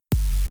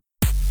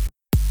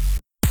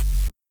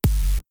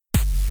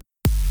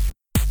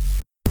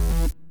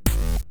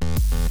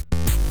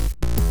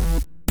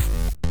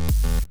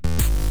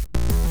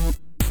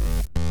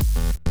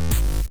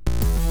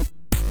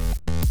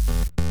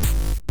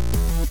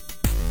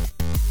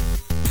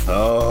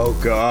Oh,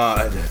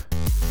 God.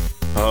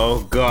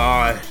 Oh,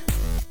 God.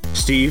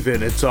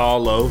 Steven, it's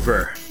all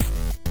over.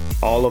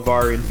 All of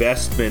our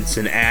investments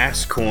in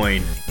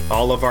Asscoin,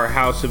 all of our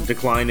House of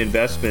Decline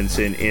investments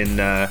in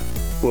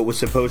what was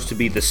supposed to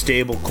be the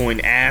stablecoin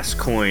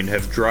Asscoin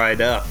have dried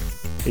up.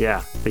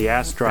 Yeah, the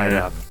ass dried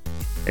up.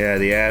 Yeah,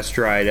 the ass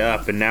dried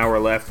up, and now we're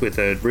left with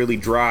a really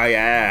dry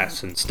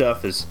ass, and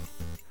stuff is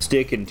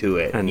sticking to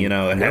it. And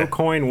no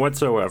coin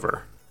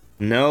whatsoever.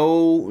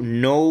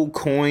 No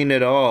coin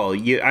at all.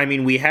 I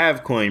mean, we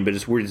have coin, but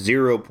it's worth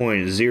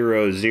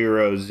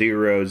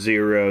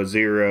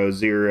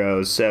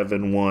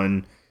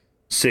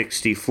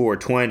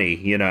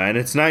 0.0000000716420. And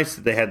it's nice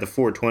that they had the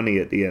 420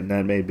 at the end.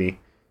 That made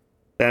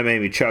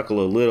me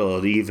chuckle a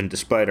little, even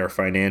despite our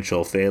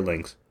financial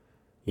failings.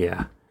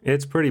 Yeah,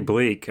 it's pretty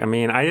bleak. I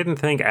mean, I didn't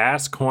think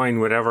Asscoin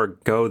would ever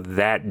go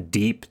that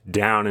deep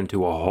down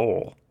into a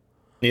hole.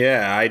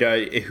 Yeah, I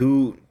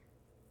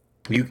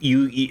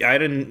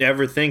didn't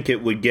ever think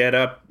it would get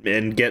up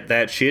and get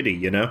that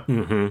shitty,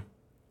 Mm-hmm.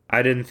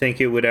 I didn't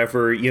think it would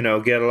ever,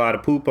 get a lot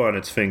of poop on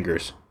its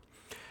fingers,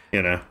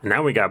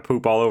 Now we got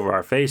poop all over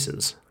our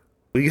faces.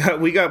 We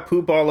got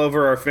poop all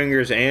over our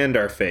fingers and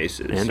our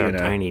faces. And our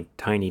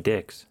tiny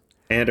dicks.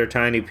 And our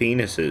tiny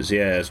penises,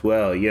 yeah, as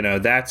well.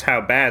 That's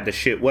how bad the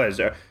shit was.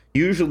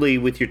 Usually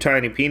with your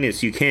tiny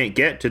penis, you can't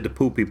get to the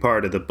poopy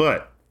part of the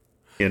butt.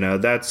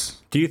 That's...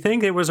 Do you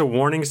think it was a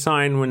warning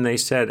sign when they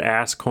said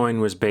Asscoin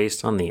was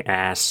based on the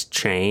ass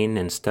chain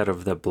instead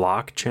of the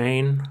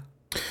blockchain?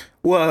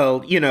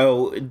 Well,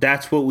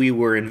 that's what we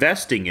were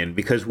investing in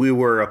because we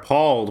were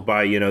appalled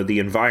by, the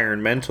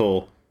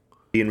environmental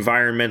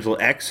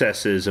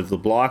excesses of the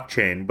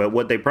blockchain. But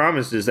what they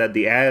promised is that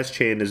the ass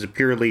chain is a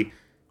purely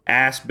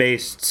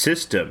ass-based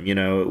system.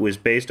 It was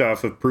based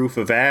off of proof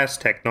of ass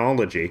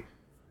technology.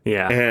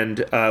 Yeah.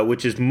 And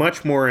which is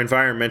much more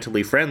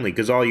environmentally friendly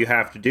because all you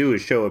have to do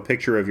is show a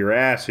picture of your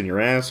ass and your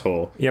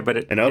asshole. Yeah, but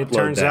it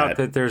turns out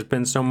that there's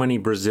been so many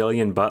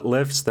Brazilian butt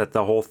lifts that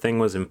the whole thing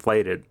was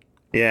inflated.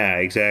 Yeah,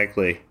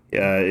 exactly.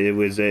 It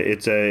was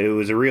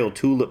a real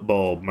tulip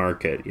bulb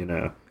market,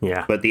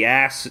 Yeah. But the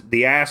ass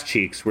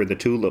cheeks were the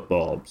tulip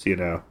bulbs,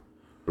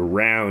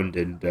 round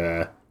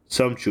and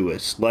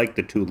sumptuous like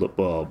the tulip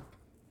bulb.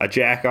 I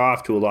jack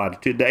off to a lot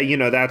of...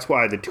 that's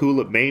why the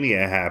tulip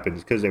mania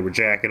happens, because they were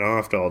jacking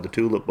off to all the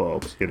tulip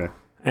bulbs,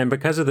 And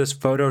because of this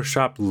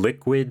Photoshop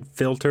liquid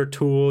filter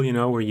tool,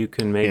 where you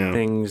can make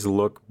things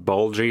look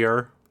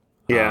bulgier.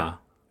 Yeah.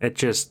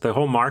 The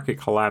whole market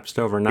collapsed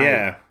overnight.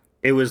 Yeah.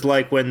 It was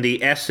like when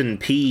the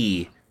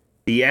S&P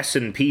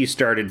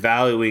started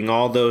valuing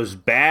all those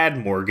bad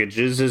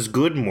mortgages as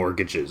good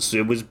mortgages.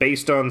 It was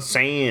based on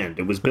sand.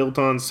 It was built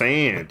on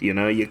sand. You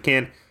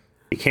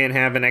can't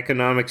have an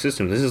economic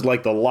system. This is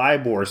like the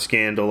LIBOR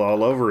scandal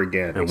all over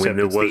again. And when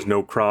there was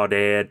no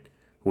crawdad,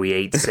 we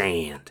ate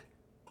sand.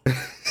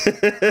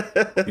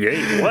 You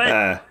ate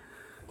what?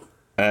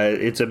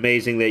 It's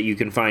amazing that you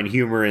can find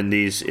humor in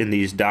these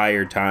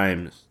dire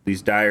times.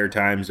 These dire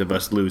times of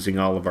us losing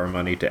all of our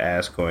money to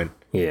Asscoin.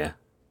 Yeah.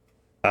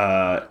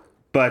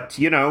 But,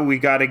 we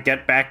got to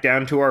get back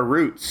down to our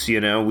roots.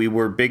 We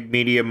were big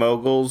media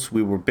moguls,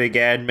 we were big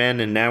ad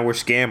men, and now we're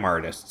scam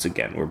artists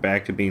again. We're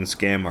back to being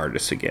scam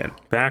artists again.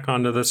 Back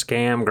onto the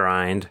scam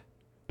grind.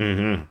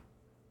 Mm-hmm.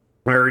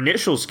 Our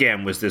initial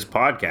scam was this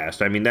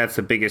podcast. I mean, that's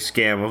the biggest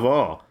scam of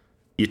all.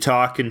 You're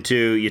talking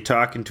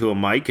to a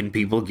mic and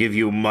people give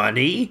you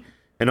money,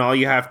 and all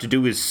you have to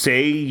do is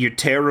say your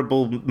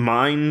terrible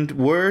mind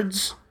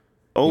words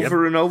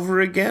over and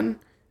over again,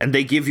 and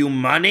they give you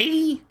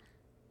money?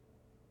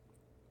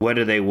 What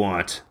do they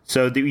want?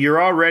 So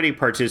you're already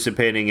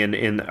participating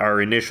in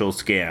our initial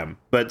scam,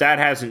 but that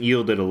hasn't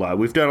yielded a lot.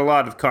 We've done a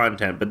lot of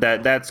content, but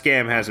that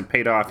scam hasn't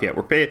paid off yet.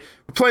 We're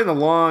playing the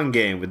long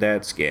game with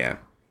that scam.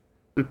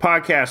 The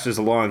podcast is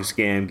a long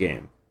scam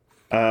game.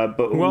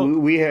 But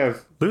we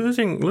have...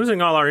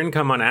 Losing all our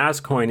income on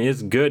Asscoin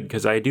is good,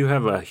 because I do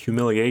have a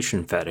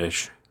humiliation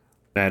fetish.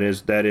 That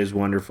is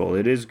wonderful.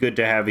 It is good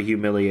to have a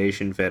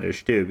humiliation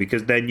fetish, too,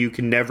 because then you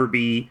can never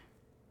be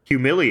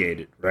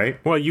humiliated,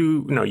 right? Well,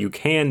 you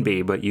can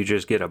be, but you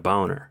just get a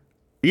boner.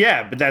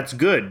 Yeah, but that's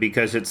good,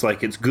 because it's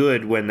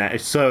good when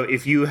that... So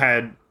if you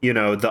had,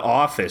 The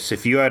Office,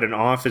 if you had an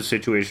Office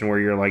situation where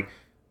you're like,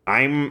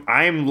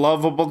 I'm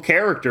lovable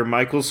character,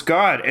 Michael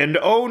Scott, and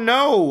oh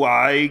no,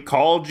 I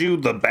called you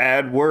the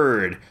bad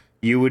word,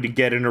 you would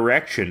get an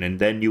erection, and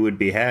then you would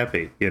be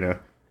happy,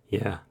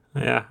 Yeah,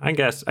 I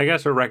guess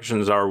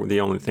erections are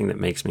the only thing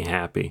that makes me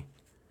happy.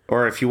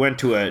 Or if you went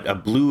to a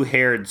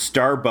blue-haired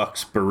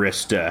Starbucks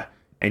barista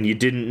and you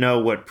didn't know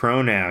what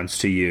pronouns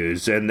to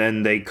use, and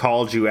then they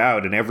called you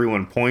out and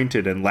everyone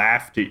pointed and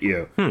laughed at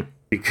you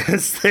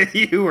because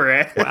you were...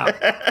 Wow,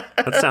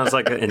 that sounds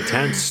like an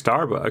intense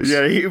Starbucks.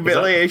 Yeah,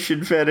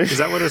 humiliation fetish. Is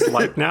that what it's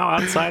like now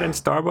outside in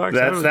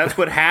Starbucks? That's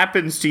what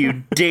happens to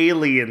you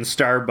daily in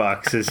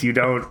Starbucks, is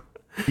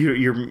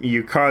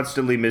you're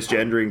constantly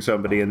misgendering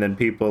somebody, and then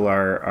people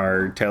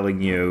are telling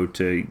you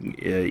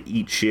to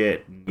eat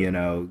shit,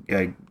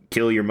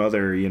 kill your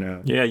mother,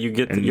 Yeah, you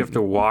have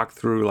to walk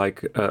through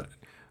like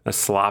a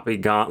sloppy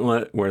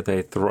gauntlet where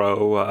they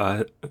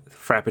throw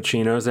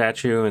frappuccinos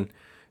at you, and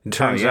it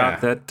turns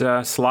out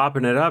that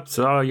slopping it up's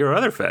your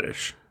other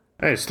fetish.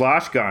 Hey,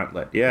 slosh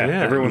gauntlet. Yeah,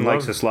 everyone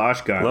likes a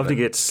slosh gauntlet. Love to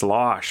get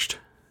sloshed.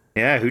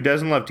 Yeah, who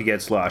doesn't love to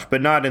get sloshed?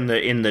 But not in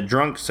the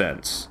drunk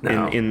sense.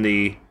 No. In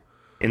the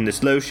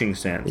sloshing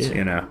sense,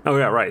 you know. Oh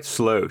yeah, right.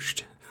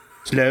 Sloshed.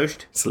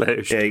 Sloshed?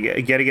 Sloshed. Yeah,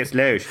 you gotta get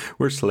sloshed.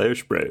 We're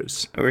slosh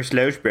bros. We're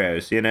slosh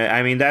bros. You know,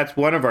 I mean, that's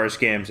one of our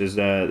scams is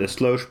the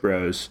slosh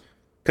bros.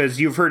 Because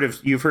you've heard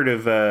of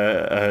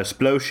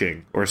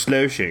sploshing or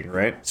sloshing,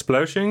 right?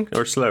 Sploshing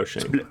or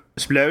sloshing?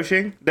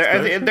 Sploshing?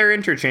 They're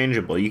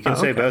interchangeable. You can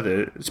say both.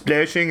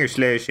 Sploshing or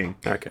sloshing.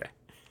 Okay.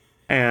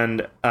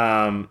 And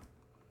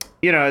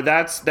you know,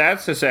 that's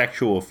a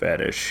sexual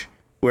fetish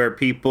where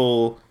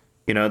people,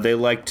 you know, they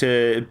like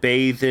to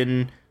bathe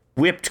in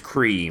whipped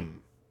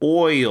cream,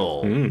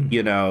 oil,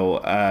 you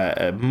know,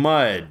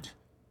 mud,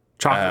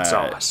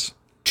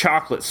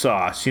 chocolate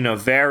sauce, you know,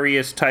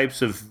 various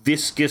types of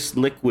viscous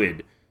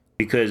liquid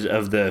because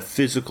of the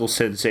physical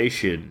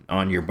sensation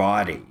on your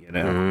body, you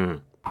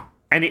know.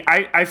 And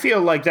I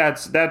feel like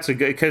that's a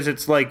good, because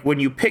it's like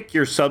when you pick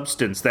your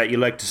substance that you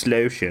like to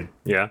slosh in.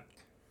 Yeah.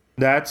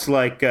 That's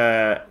like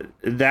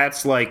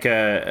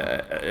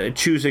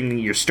choosing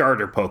your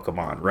starter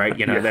Pokemon, right?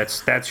 You know,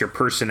 that's your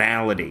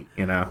personality,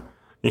 you know.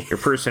 Your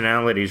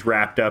personality's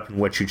wrapped up in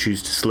what you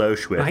choose to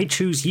slosh with. I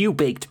choose you,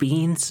 baked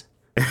beans.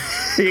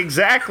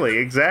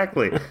 Exactly.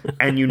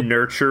 And you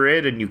nurture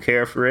it and you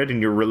care for it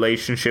and your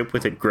relationship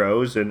with it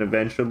grows and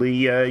eventually,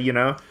 you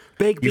know.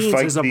 Baked beans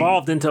has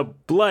evolved into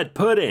blood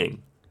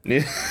pudding.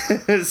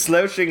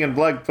 Sloshing and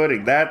blood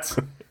pudding. That's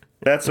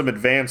some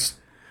advanced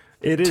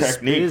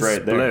technique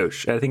right there.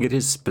 I think it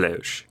is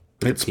splosh.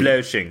 It's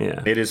sploshing.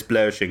 Yeah. It is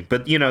sploshing.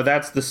 But, you know,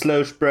 that's the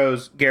Slosh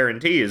Bros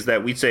guarantee is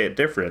that we say it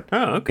different.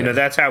 Oh, okay. You know,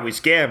 that's how we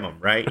scam them,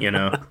 right? You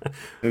know,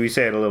 we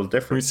say it a little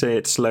different. We say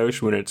it's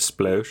slosh when it's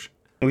splosh.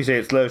 We say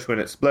it's slosh when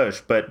it's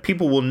splosh. But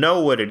people will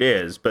know what it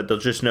is, but they'll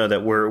just know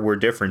that we're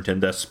different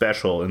and thus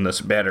special and thus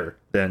better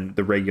than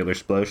the regular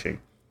sploshing.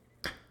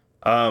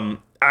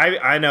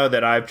 I know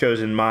that I've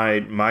chosen my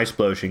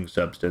sploshing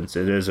substance.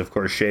 It is, of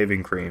course,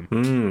 shaving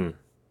cream.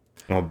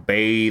 I'll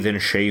bathe in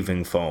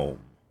shaving foam.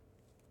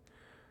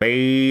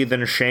 Bathe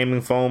in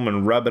shaving foam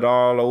and rub it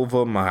all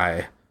over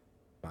my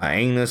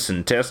anus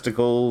and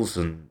testicles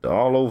and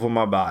all over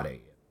my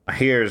body. My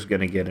hair's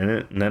going to get in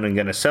it, and then I'm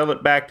going to sell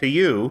it back to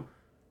you,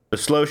 the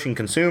sloshing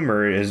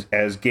consumer,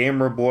 as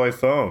Gamer Boy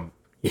foam.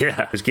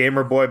 Yeah. As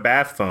Gamer Boy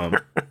bath foam.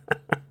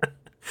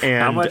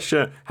 And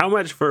how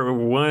much for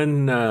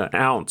 1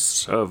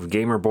 ounce of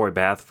Gamer Boy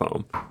bath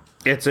foam?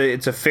 It's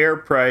a fair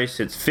price.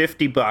 It's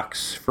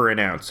 $50 for an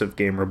ounce of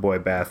Gamer Boy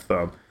bath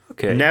foam.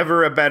 Okay.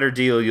 Never a better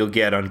deal you'll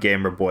get on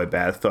Gamer Boy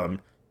bath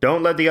foam.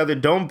 Don't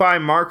buy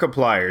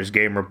Markiplier's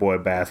Gamer Boy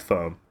bath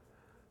foam.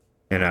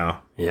 You know.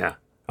 Yeah.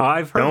 Oh,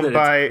 I've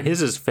heard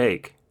his is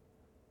fake.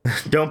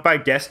 Don't buy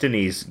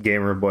Destiny's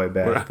Gamer Boy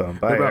bath foam.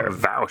 What about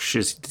Vouch?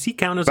 Does he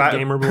count as a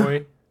Gamer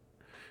Boy?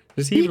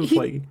 Does he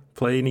even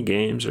play any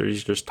games, or does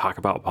he just talk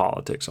about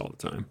politics all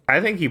the time?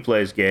 I think he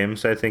plays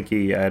games. I think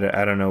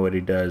I don't know what he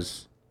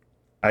does.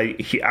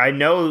 I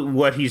know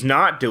what he's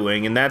not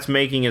doing, and that's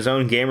making his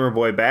own Gamer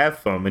Boy bath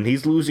foam, and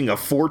he's losing a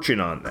fortune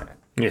on that.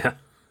 Yeah.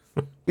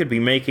 He could be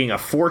making a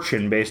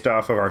fortune based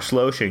off of our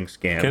sloshing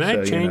scam. Can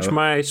I change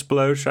my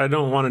splosh? I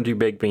don't want to do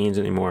baked beans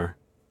anymore.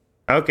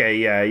 Okay,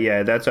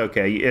 yeah, that's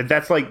okay.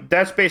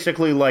 That's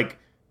basically like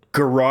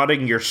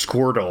garroting your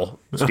Squirtle,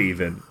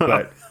 Steven.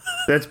 But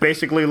that's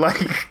basically like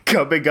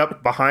coming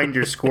up behind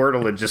your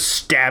Squirtle and just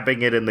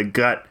stabbing it in the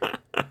gut.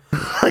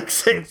 Like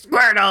saying,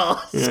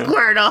 Squirtle,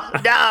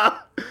 no!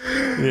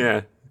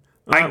 Yeah.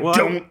 I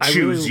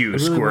choose you,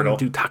 Squirtle. I really want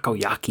to do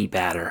takoyaki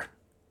batter.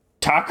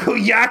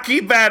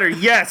 Takoyaki batter,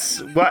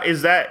 yes! What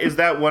is that? Is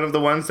that one of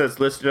the ones that's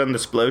listed on the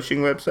Sploshing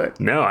website?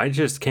 No, I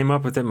just came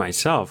up with it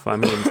myself. I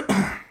mean,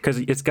 because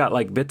it's got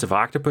like bits of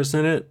octopus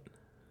in it.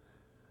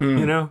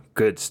 You know?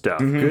 Good stuff.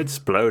 Good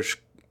splosh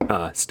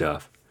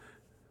stuff.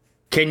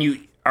 Do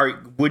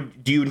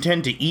you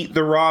intend to eat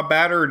the raw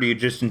batter, or do you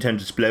just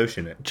intend to splosh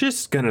in it?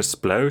 Just gonna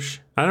splosh.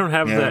 I don't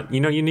have that. You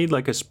know, you need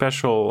like a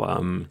special,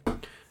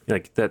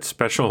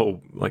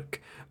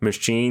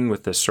 machine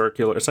with the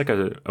circular. It's like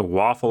a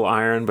waffle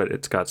iron, but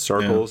it's got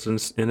circles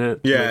in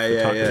it.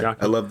 Yeah.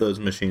 I love those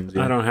machines.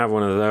 Yeah. I don't have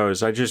one of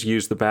those. I just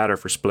use the batter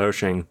for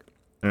sploshing.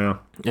 Yeah.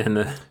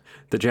 And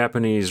the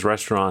Japanese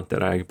restaurant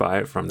that I buy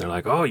it from, they're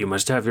like, "Oh, you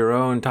must have your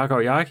own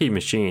takoyaki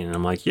machine." And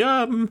I'm like,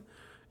 yeah.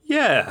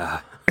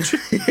 Yeah,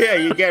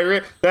 you get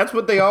rid. That's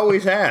what they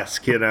always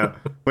ask, you know.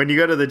 When you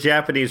go to the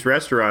Japanese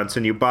restaurants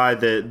and you buy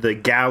the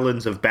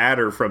gallons of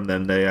batter from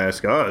them, they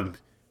ask, "Oh,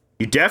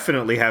 you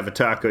definitely have a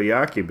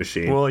takoyaki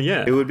machine." Well,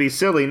 yeah. It would be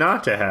silly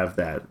not to have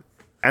that.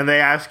 And they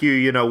ask you,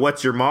 you know,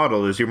 what's your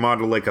model? Is your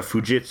model like a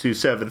Fujitsu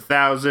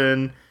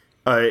 7000?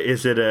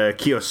 Is it a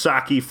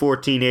Kiyosaki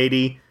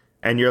 1480?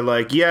 And you're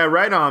like, yeah,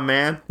 right on,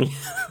 man.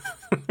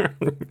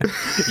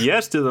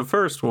 Yes to the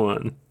first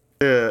one.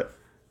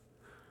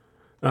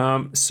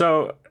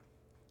 So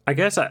I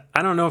guess I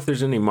don't know if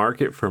there's any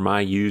market for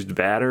my used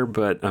batter,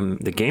 but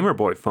the Gamer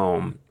Boy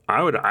foam,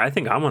 I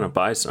think I want to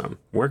buy some.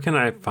 Where can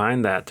I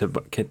find that?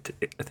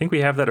 I think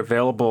we have that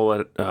available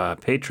at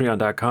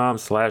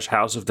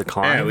patreon.com/House of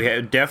Decline.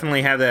 Yeah,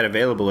 definitely have that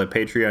available at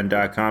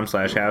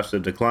patreon.com/House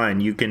of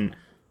Decline.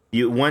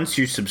 Once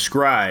you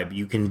subscribe,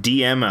 you can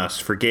DM us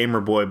for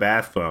Gamer Boy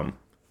bath foam.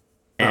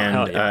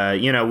 And,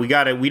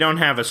 we don't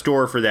have a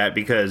store for that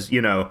because,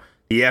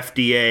 the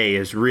FDA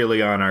is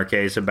really on our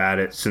case about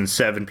it since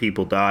 7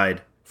 people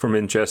died. From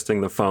ingesting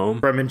the foam?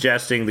 From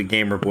ingesting the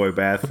Gamer Boy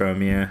bath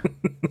foam, yeah.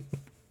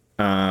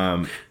 They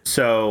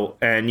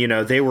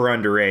were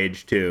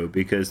underage too,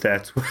 because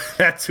that's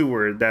who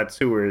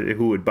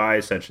would buy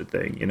such a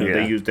thing.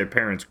 They used their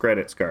parents'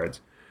 credit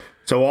cards.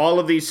 So all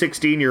of these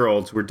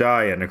 16-year-olds were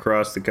dying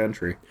across the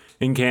country.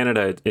 In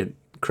Canada,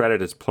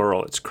 credit is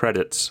plural. It's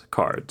credits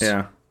cards.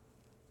 Yeah.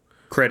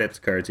 Credits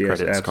cards, yes,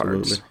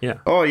 absolutely. Cards. Yeah.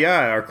 Oh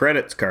yeah, our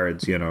credits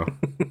cards,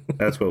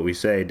 That's what we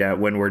say.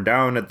 When we're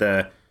down at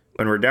the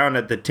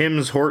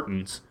Tim's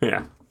Hortons.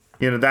 Yeah.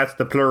 That's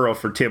the plural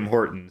for Tim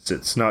Hortons.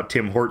 It's not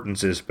Tim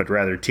Hortons's, but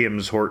rather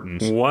Tim's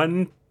Hortons.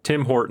 1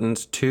 Tim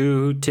Hortons,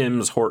 2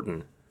 Tim's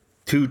Horton.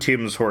 2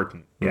 Tim's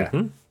Horton. Yeah.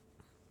 Mm-hmm.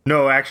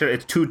 No, actually,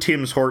 it's 2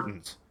 Tim's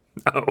Hortons.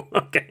 Oh,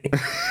 okay.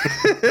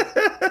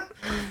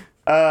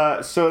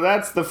 So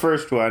that's the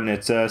first one.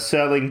 It's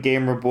selling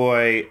Gamer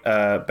Boy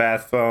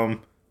bath foam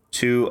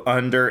to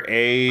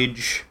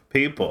underage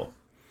people.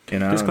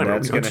 Disclaimer: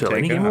 we don't sell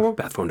any Gamer Boy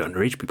bath foam to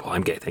underage people.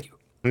 I'm gay. Thank you.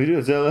 We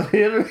do sell it.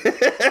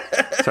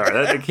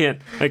 Sorry,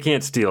 I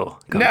can't steal.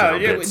 No,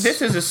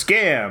 this is a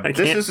scam.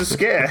 This is a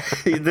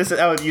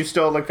scam. You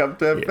stole the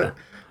Cumtown bit.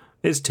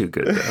 It's too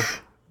good though.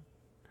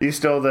 You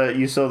stole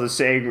the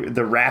saying,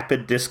 the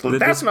rapid disclaimer.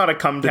 That's not a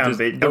Cumtown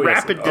bit. The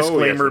rapid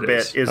disclaimer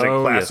bit is a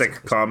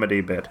classic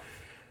comedy bit.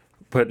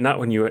 But not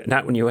when you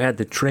had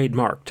the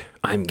trademarked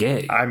 "I'm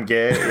gay." I'm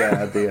gay.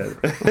 Yeah, at the end.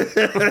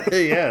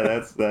 Yeah,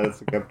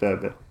 that's a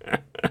Cumtown bit.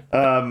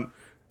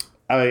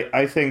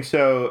 I think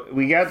so.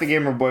 We got the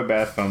Gamer Boy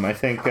bath foam. I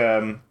think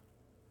we're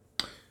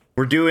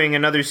doing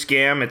another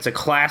scam. It's a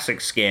classic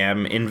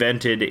scam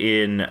invented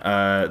in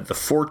the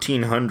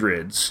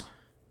 1400s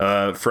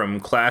from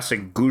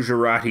classic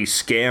Gujarati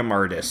scam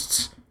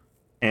artists,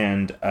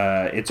 and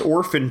it's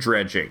orphan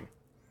dredging.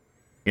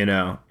 And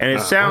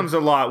it sounds a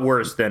lot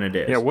worse than it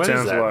is. Yeah, what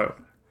is that?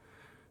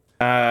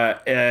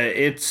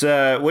 It's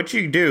what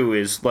you do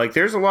is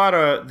there's a lot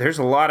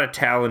of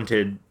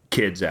talented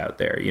kids out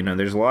there.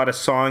 There's a lot of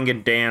song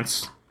and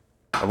dance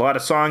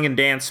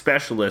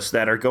specialists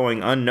that are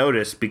going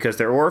unnoticed because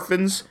they're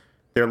orphans.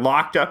 They're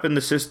locked up in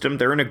the system.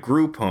 They're in a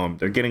group home.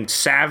 They're getting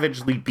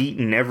savagely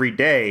beaten every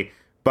day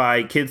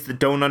by kids that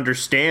don't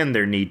understand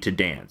their need to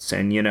dance.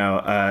 And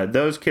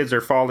those kids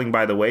are falling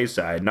by the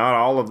wayside. Not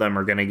all of them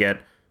are going to get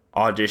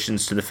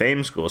auditions to the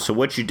Fame School. So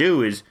what you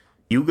do is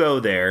you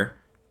go there,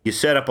 you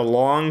set up a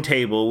long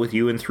table with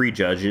you and 3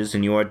 judges,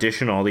 and you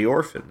audition all the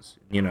orphans.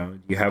 You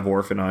have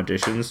orphan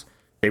auditions.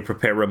 They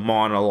prepare a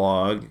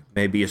monologue,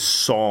 maybe a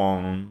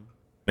song,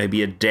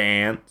 maybe a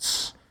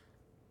dance,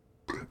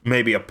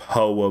 maybe a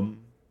poem,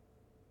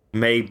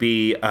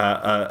 maybe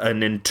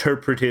an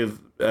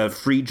interpretive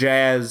free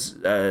jazz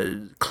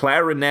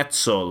clarinet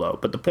solo.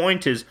 But the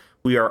point is,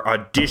 we are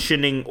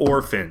auditioning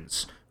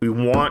orphans. We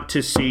want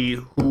to see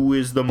who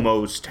is the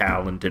most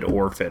talented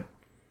orphan,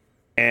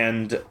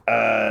 and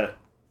I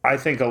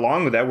think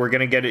along with that, we're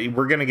gonna get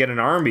an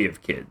army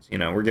of kids.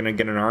 We're gonna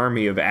get an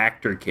army of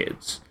actor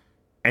kids,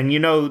 and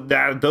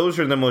that those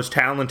are the most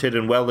talented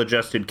and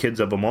well-adjusted kids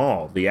of them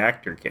all, the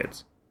actor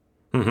kids.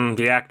 Mm-hmm,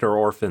 the actor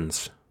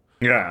orphans.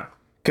 Yeah,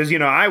 because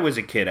I was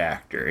a kid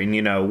actor,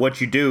 and what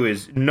you do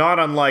is not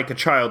unlike a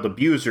child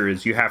abuser.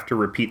 Is you have to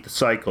repeat the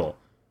cycle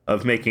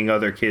of making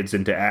other kids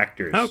into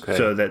actors,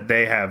 so that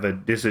they have a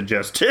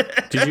disadjusted.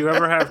 Did you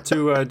ever have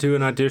to do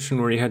an audition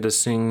where you had to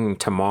sing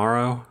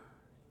Tomorrow?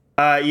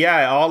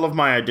 Yeah, all of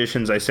my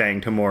auditions I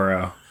sang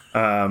Tomorrow,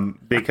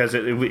 because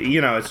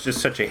it's just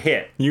such a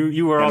hit.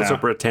 You were also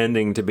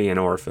pretending to be an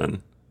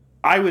orphan.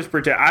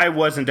 I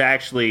wasn't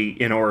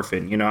actually an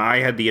orphan. I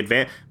had the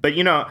advantage, but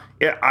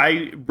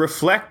I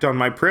reflect on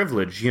my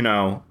privilege.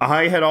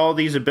 I had all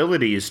these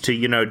abilities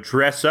to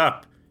dress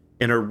up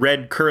in a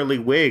red curly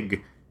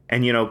wig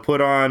and,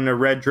 put on a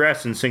red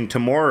dress and sing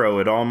Tomorrow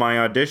at all my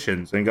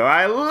auditions and go,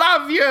 "I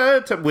love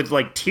you," with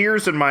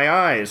tears in my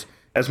eyes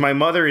as my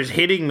mother is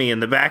hitting me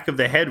in the back of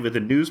the head with a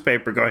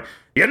newspaper going,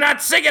 "You're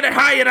not singing it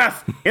high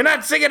enough. You're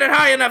not singing it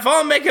high enough.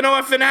 I'll make an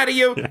orphan out of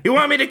you. You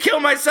want me to kill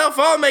myself?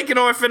 I'll make an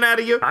orphan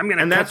out of you." I'm going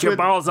to cut your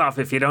balls off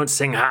if you don't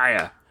sing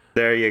higher.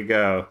 There you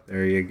go.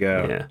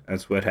 Yeah.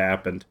 That's what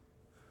happened.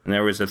 And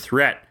there was a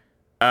threat.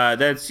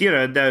 That's,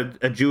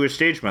 a Jewish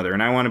stage mother,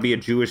 and I want to be a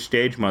Jewish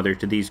stage mother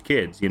to these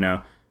kids,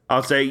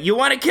 I'll say, "You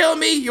want to kill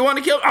me? You want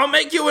to kill? I'll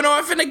make you an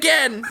orphan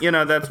again."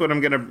 That's what I'm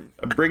going to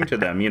bring to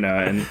them,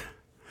 and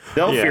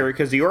they'll fear it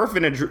because the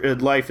orphanage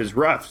life is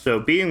rough.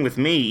 So being with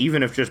me,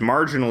 even if just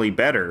marginally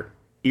better,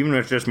 even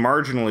if just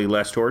marginally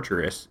less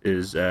torturous,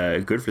 is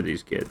good for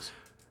these kids.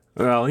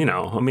 Well,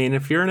 I mean,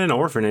 if you're in an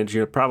orphanage,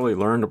 you'll probably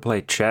learn to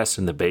play chess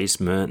in the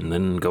basement and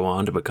then go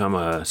on to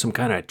become some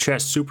kind of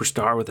chess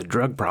superstar with a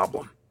drug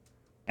problem.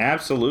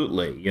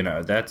 Absolutely.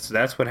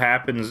 That's what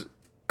happens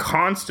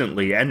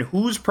constantly. And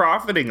who's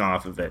profiting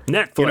off of it?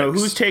 Netflix.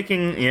 Who's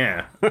taking,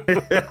 yeah.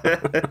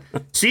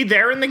 See,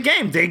 they're in the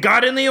game. They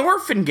got in the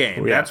orphan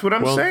game. Yeah. That's what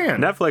I'm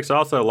saying. Netflix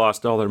also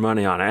lost all their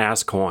money on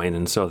AssCoin,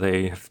 and so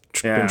they've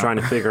been trying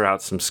to figure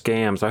out some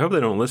scams. I hope they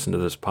don't listen to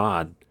this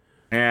pod.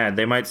 Yeah,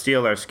 they might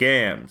steal our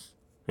scams.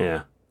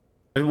 Yeah.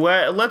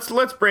 Well,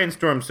 let's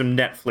brainstorm some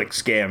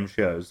Netflix scam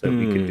shows that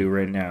we could do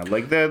right now.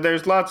 Like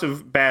there's lots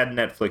of bad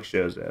Netflix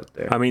shows out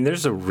there. I mean,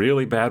 there's a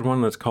really bad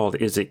one that's called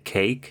Is It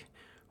Cake?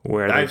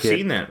 Where I've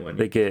seen that one.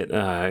 They get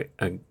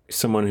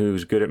someone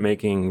who's good at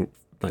making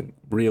like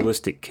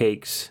realistic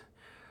cakes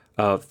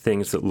of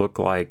things that look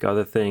like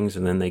other things,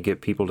 and then they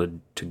get people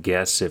to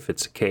guess if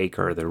it's a cake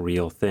or the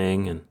real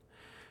thing. And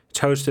it's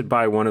hosted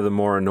by one of the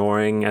more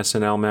annoying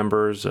SNL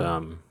members.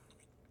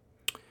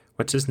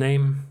 What's his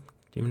name?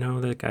 Do you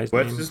know that guy's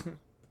name?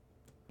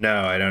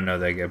 No, I don't know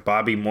that guy.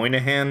 Bobby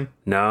Moynihan?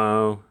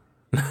 No.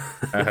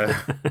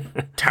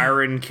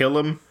 Tyron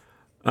Killam?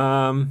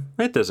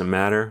 It doesn't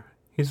matter.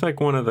 He's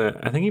like I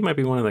think he might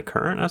be one of the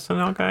current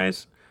SNL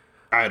guys.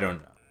 I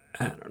don't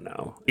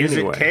know. Is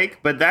Anyway. It Cake?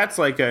 But that's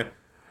like a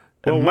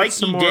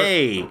Mikey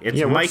Day.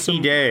 It's Mikey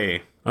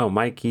Day. Oh,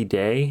 Mikey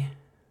Day?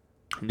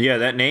 Yeah,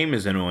 that name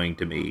is annoying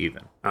to me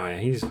even. Oh,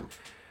 yeah,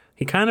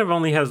 he kind of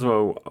only has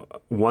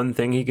one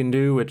thing he can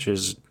do, which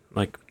is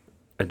like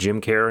a Jim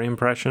Carrey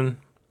impression.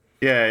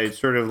 Yeah, it's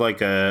sort of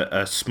like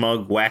a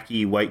smug,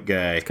 wacky white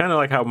guy. It's kind of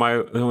like how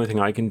the only thing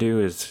I can do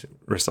is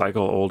recycle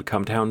old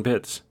Cumtown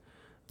bits.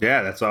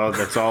 Yeah, that's all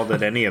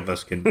that any of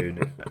us can do.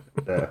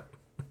 That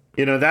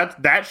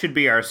should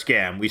be our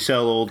scam. We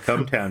sell old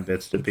Cumtown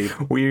bits to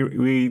people.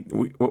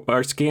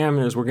 Our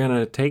scam is we're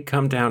gonna take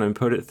Cumtown and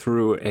put it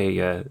through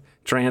a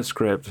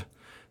transcript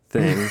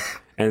thing,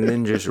 and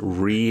then just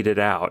read it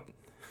out.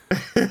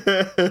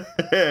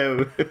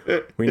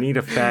 We need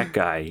a fat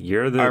guy.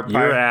 You're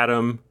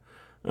Adam.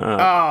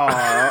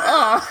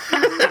 Oh,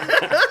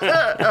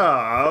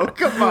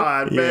 come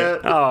on, man.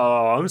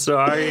 Oh, I'm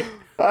sorry.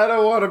 I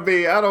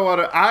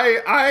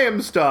am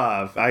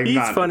Stav.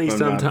 He's funny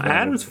sometimes.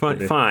 Adam's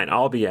funny. Fine,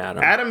 I'll be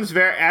Adam.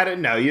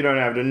 Adam. No, you don't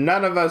have to.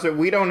 None of us.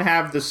 We don't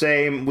have the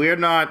same. We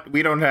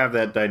don't have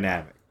that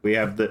dynamic. We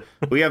have the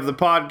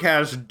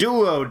podcast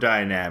duo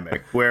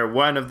dynamic where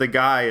one of the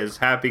guy is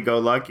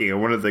happy-go-lucky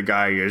and one of the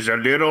guy is a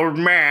little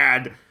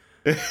mad.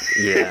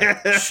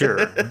 Yeah,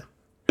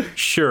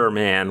 sure,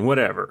 man.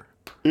 Whatever.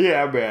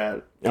 Yeah,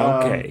 man.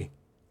 Okay.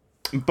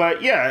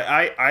 But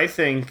yeah, I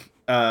think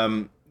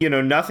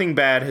nothing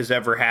bad has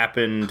ever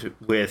happened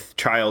with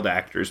child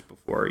actors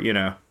before.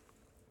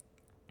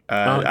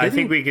 I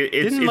think we could.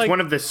 It's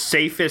one of the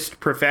safest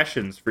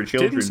professions for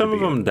children. Didn't some of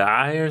them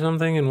die or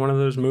something in one of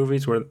those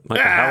movies where like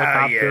a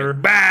helicopter?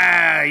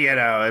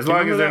 As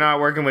long as they're not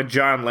working with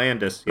John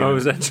Landis.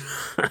 Is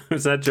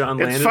that John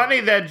Landis? It's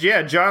funny that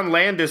John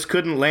Landis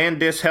couldn't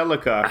land this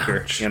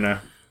helicopter. Ouch.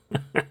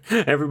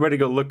 Everybody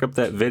go look up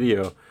that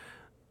video.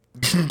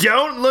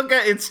 Don't look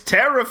at it's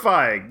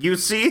terrifying. You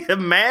see a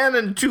man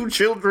and two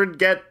children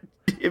get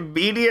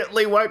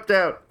immediately wiped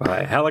out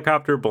by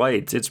helicopter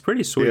blades. It's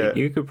pretty sweet. Yeah.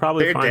 You could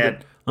probably find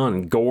it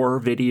on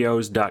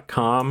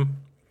gorevideos.com.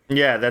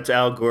 Yeah, that's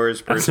Al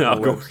Gore's personal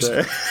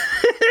website.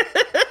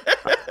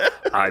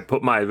 I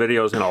put my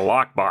videos in a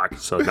lockbox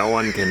so no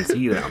one can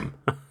see them.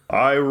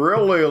 I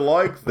really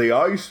like the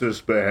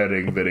ISIS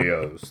beheading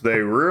videos. They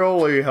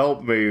really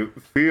help me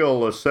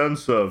feel a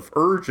sense of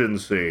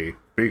urgency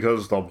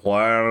because the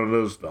planet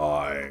is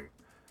dying.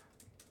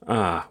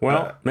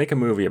 Make a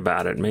movie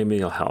about it. Maybe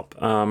it'll help.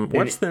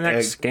 What's the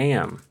next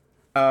scam?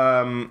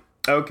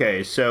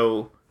 Okay,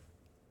 so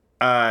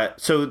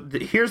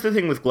here's the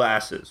thing with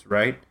glasses,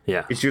 right?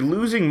 Yeah. Is you're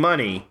losing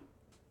money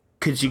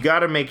because you got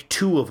to make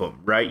two of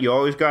them, right? You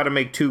always got to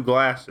make two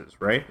glasses,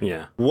 right?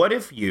 Yeah. What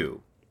if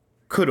you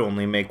could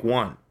only make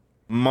one?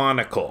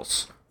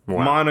 Monocles.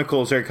 Wow.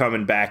 Monocles are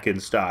coming back in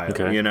style,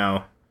 okay.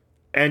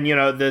 And,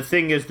 the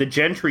thing is, the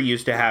gentry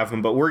used to have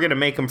them, but we're going to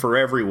make them for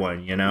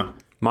everyone,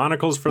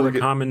 Monocles for the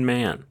common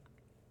man.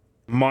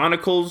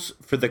 Monocles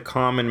for the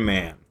common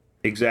man.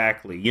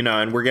 Exactly.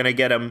 And we're going to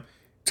get them.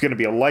 It's going to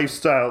be a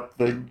lifestyle.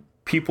 The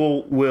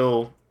people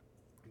will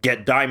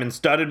get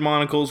diamond-studded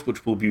monocles,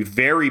 which will be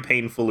very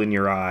painful in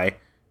your eye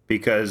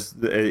because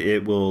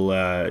it will,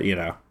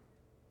 the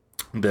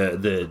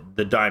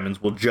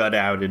diamonds will jut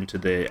out into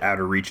the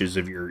outer reaches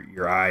of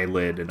your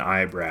eyelid and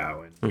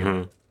eyebrow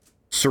and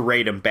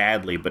serrate them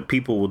badly, but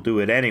people will do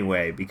it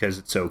anyway because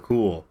it's so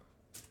cool.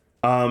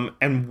 And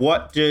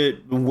the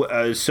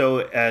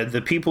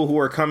people who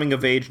are coming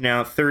of age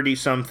now,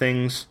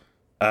 30-somethings,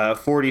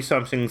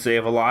 40-somethings, they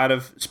have a lot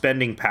of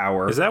spending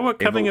power. Is that what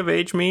coming of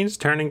age means?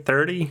 Turning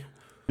 30?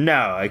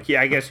 No, I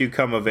guess you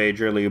come of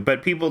age early,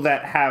 but people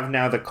that have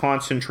now the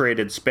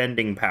concentrated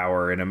spending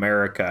power in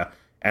America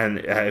and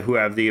who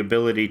have the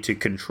ability to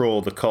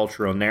control the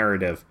cultural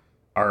narrative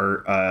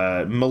are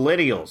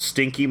millennials,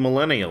 stinky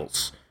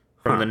millennials,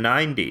 from the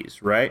 90s,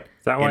 right?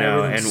 Is that why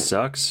everything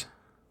sucks?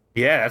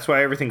 Yeah, that's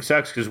why everything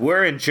sucks, because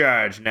we're in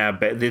charge now.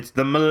 But it's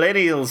the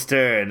millennials'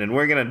 turn, and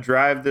we're going to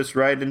drive this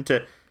right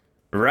into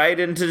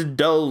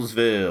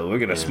Dullsville. We're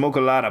going to smoke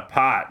a lot of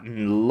pot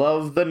and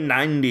love the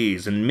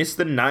 90s and miss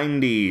the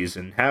 90s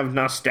and have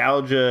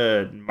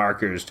nostalgia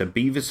markers to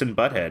Beavis and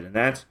Butthead. And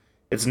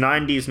it's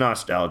 90s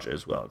nostalgia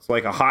as well. It's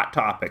like a Hot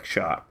Topic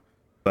shop,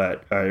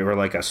 but or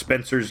like a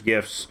Spencer's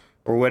Gifts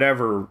or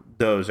whatever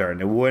those are.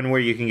 And one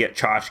where you can get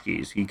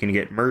tchotchkes. You can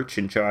get merch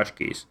and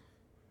tchotchkes.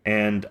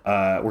 And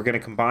we're going to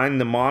combine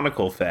the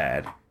monocle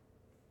fad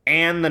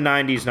and the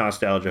 90s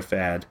nostalgia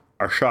fad.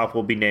 Our shop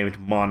will be named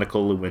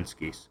Monocle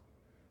Lewinsky's.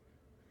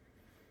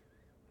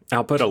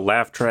 I'll put a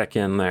laugh track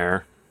in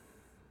there.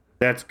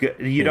 That's good.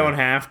 You don't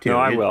have to. No,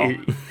 I will.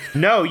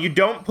 No, you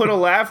don't put a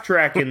laugh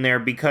track in there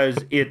because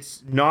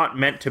it's not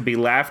meant to be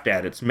laughed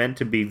at. It's meant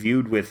to be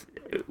viewed with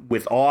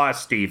awe,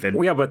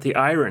 Stephen. Yeah, but the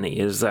irony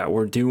is that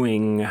we're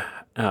doing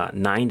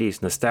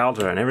 90s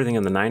nostalgia, and everything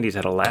in the 90s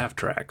had a laugh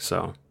track,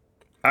 so...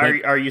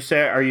 Are you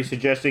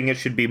suggesting it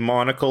should be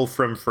Monocle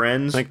from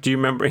Friends? Like, do you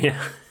remember?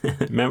 Yeah,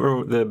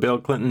 remember the Bill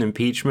Clinton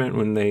impeachment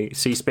when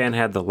C-SPAN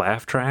had the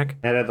laugh track?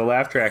 It had the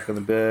laugh track on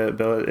the Bill.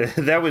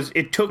 That was.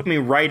 It took me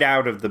right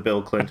out of the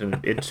Bill Clinton.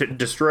 It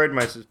destroyed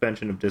my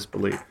suspension of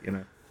disbelief.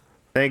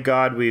 Thank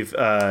God we've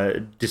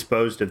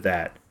disposed of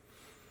that.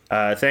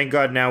 Thank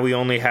God now we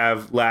only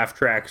have laugh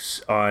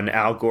tracks on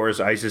Al Gore's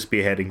ISIS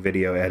beheading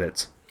video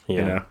edits.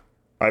 Yeah.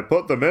 I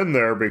put them in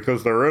there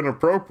because they're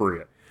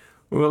inappropriate.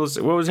 Well,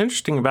 what was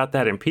interesting about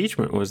that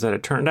impeachment was that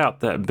it turned out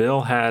that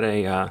Bill had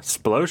a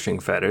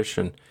sploshing fetish,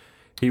 and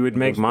he would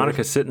make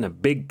Monica sit in a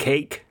big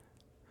cake.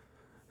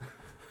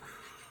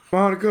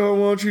 Monica, I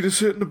want you to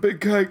sit in a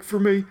big cake for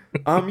me.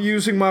 I'm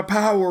using my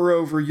power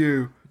over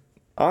you.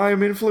 I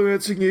am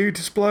influencing you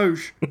to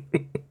splosh.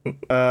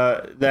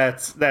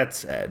 That's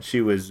sad.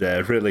 She was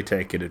really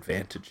taken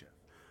advantage of.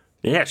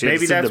 Yeah, she had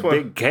to sit in a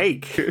big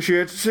cake. She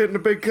had to sit in a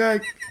big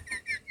cake.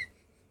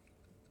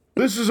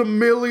 This is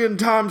 1,000,000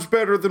 times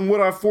better than what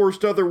I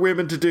forced other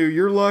women to do.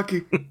 You're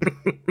lucky.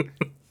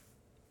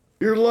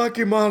 You're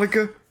lucky,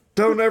 Monica.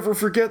 Don't ever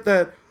forget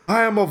that.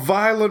 I am a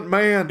violent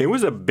man. It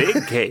was a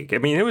big cake. I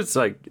mean, it was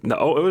like it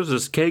was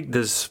this cake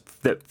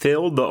that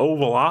filled the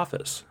Oval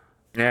Office.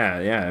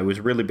 Yeah, it was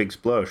a really big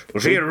splosh.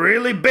 Well, she had a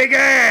really big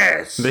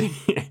ass.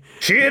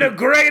 She had a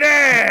great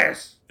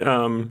ass.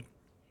 Wow,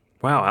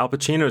 Al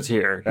Pacino's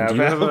here. Do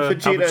you have Al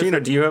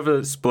Pacino, do you have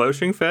a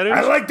sploshing fetish?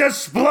 I like to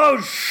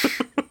splosh.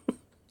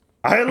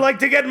 I like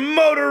to get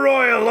motor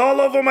oil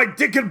all over my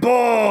dick and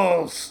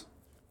balls.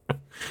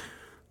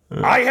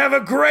 I have a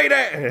great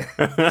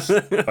ass.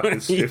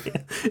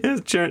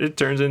 It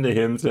turns into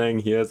him saying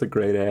he has a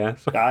great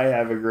ass. I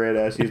have a great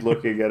ass. He's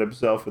looking at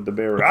himself in the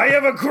mirror. I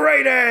have a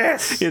great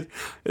ass.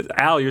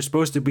 Al, you're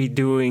supposed to be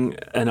doing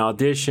an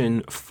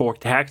audition for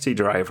Taxi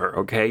Driver,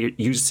 okay?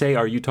 You say,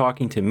 "Are you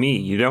talking to me?"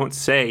 You don't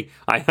say,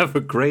 "I have a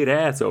great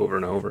ass" over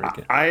and over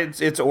again.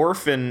 It's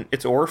orphan Al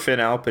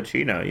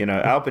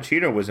Pacino. Al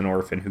Pacino was an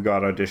orphan who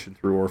got auditioned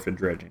through orphan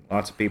dredging.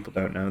 Lots of people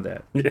don't know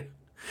that. Yeah.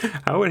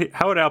 How would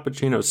Al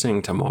Pacino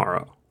sing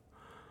Tomorrow?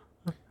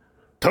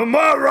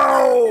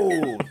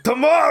 Tomorrow!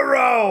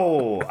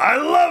 Tomorrow! I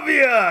love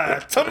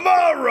you!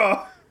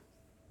 Tomorrow!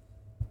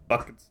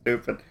 Fucking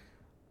stupid.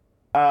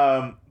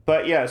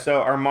 But yeah,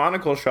 so our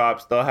monocle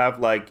shops, they'll have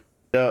like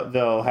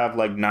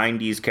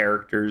 90s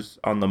characters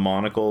on the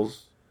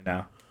monocles.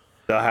 They'll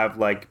have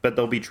but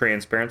they'll be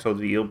transparent, so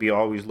you'll be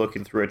always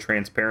looking through a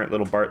transparent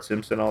little Bart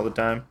Simpson all the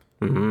time.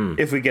 Mm-hmm.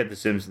 If we get the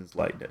Simpsons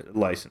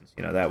license,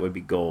 that would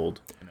be gold.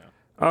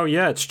 Oh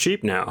yeah, it's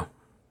cheap now.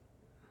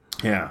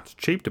 Yeah. It's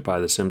cheap to buy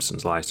the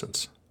Simpsons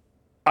license.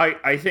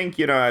 I think,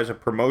 as a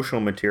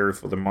promotional material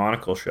for the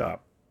monocle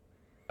shop,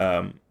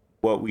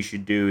 what we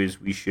should do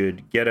is we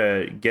should get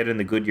in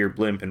the Goodyear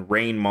blimp and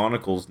rain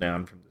monocles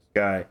down from the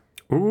sky.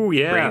 Ooh,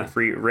 yeah.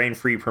 Rain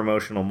free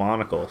promotional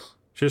monocles.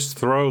 Just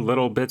throw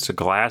little bits of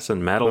glass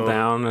and metal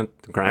down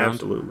at the ground.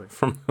 Absolutely.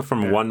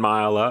 From 1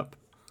 mile up.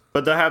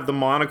 But they'll have the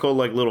monocle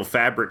like little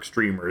fabric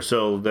streamers,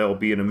 so there'll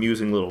be an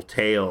amusing little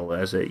tail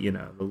as it,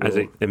 as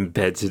it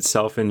embeds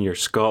itself in your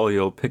skull.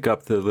 You'll pick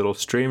up the little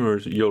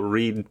streamers. You'll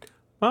read,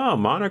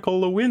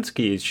 Monocle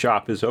Lewinsky's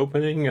shop is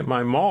opening at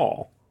my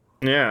mall.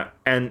 Yeah,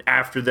 and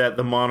after that,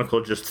 the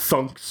monocle just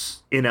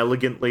thunks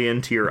inelegantly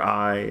into your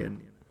eye,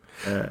 and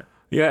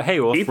yeah. Hey,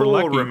 well, people if we're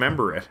lucky, will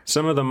remember it.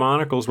 Some of the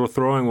monocles we're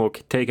throwing will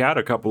take out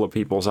a couple of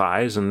people's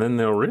eyes, and then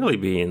they'll really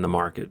be in the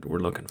market we're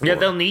looking for.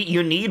 Yeah,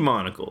 you need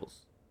monocles.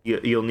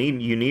 You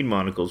need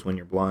monocles when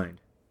you're blind.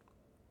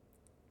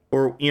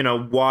 Or,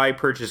 why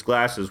purchase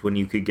glasses when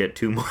you could get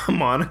 2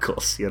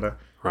 monocles,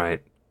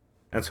 Right.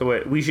 That's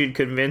what we should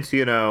convince,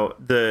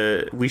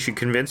 we should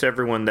convince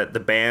everyone that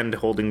the band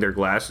holding their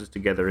glasses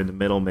together in the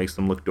middle makes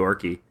them look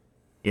dorky,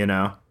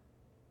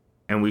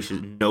 And we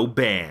should, no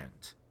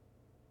band,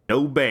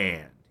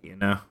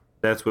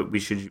 That's what we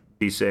should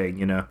be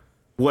saying,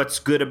 What's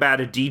good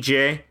about a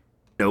DJ?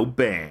 No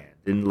band.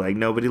 And,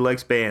 nobody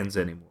likes bands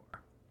anymore,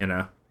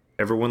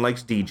 Everyone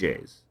likes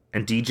DJs,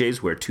 and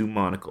DJs wear 2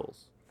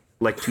 monocles,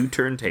 like 2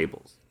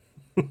 turntables.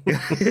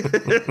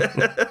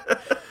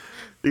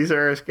 These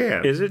are a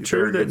scam. Is it These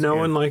true are that good no scams.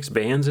 one likes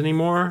bands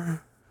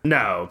anymore?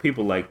 No,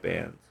 people like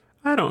bands.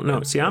 I don't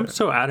know. See, I'm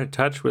so out of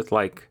touch with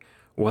like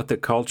what the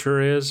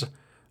culture is.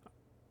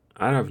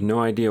 I have no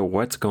idea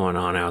what's going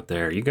on out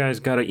there. You guys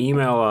got to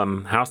email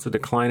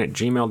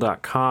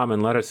housetodecline@gmail.com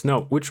and let us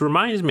know. Which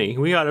reminds me,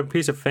 we got a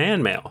piece of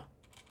fan mail.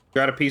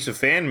 Got a piece of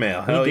fan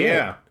mail. Hell We did.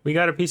 yeah. We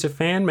got a piece of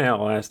fan mail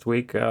last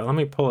week. Let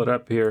me pull it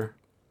up here.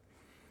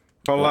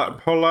 Pull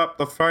up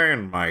the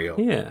fan mail.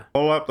 Yeah.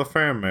 Pull up the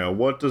fan mail.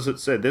 What does it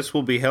say? This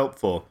will be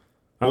helpful.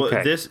 Okay.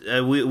 Well, this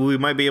we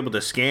might be able to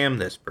scam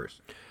this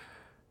person.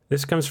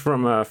 This comes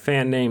from a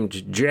fan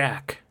named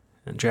Jack.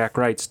 And Jack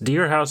writes,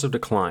 Dear House of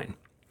Decline,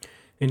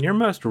 in your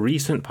most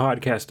recent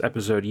podcast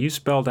episode, you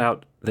spelled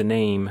out the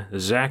name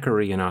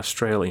Zachary in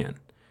Australian.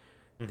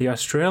 The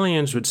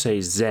Australians would say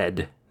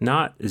Z,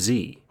 not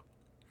Z.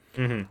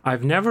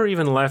 I've never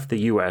even left the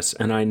U.S.,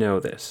 and I know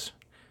this.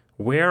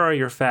 Where are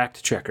your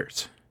fact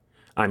checkers?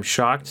 I'm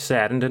shocked,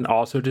 saddened, and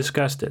also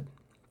disgusted.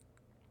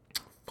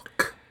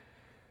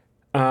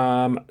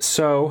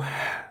 So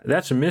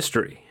that's a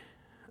mystery.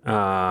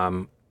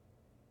 I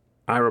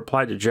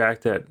replied to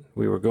Jack that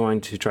we were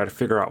going to try to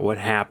figure out what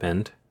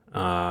happened.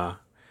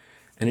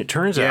 And it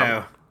turns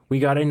out we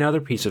got another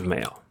piece of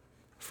mail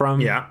from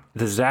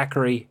the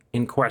Zachary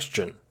in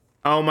question.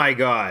 Oh my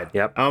god.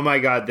 Yep. Oh my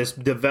god.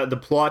 The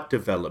plot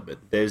development.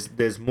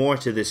 There's more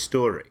to this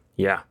story.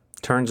 Yeah.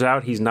 Turns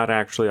out he's not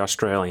actually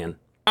Australian.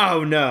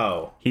 Oh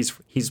no. He's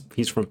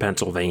from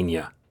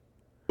Pennsylvania.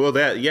 Well,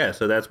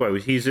 so that's why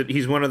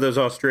he's one of those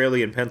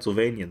Australian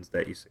Pennsylvanians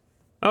that you see.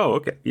 Oh,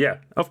 okay. Yeah,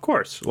 of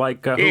course.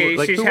 Like, Yeah, who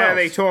this is how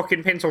they else? talk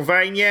in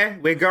Pennsylvania.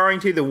 We're going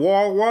to the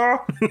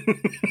Wawa.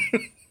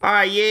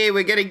 Oh yeah,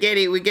 we're gonna get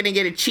it. We're gonna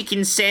get a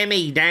chicken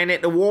Sammy down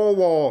at the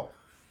Wawa.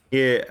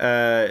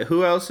 Yeah.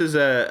 Who else is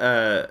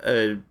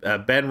Ben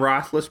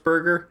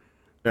Roethlisberger?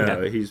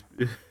 No, he's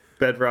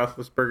Ben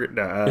Roethlisberger.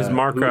 No. Is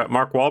Mark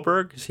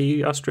Wahlberg? Is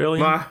he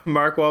Australian?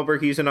 Mark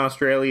Wahlberg? He's an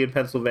Australian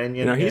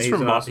Pennsylvanian. No, he's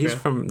from Australian.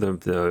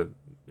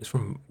 he's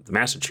from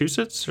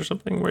Massachusetts or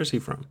something. Where's he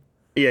from?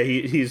 Yeah,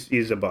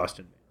 he's a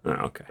Boston man.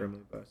 Oh, okay. Firmly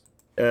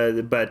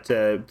Boston. But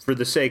for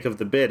the sake of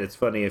the bit, it's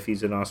funny if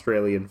he's an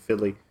Australian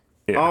Philly.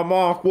 Yeah. I'm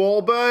Mark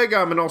Wahlberg.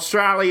 I'm an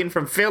Australian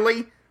from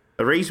Philly.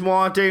 The reason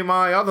why I do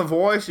my other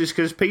voice is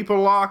because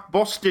people like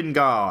Boston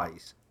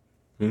guys.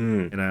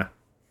 You know.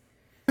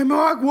 I'm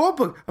Mark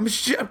Wahlberg. I'm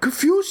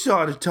confused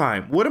all the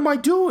time. What am I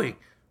doing?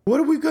 What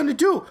are we gonna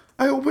do?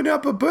 I opened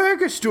up a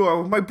burger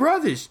store with my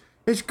brothers.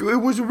 It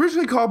was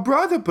originally called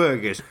Brother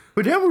Burgers,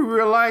 but then we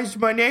realized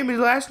my name and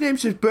last name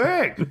says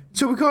Berg,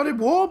 so we called it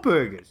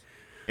Wahlburgers.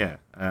 Yeah,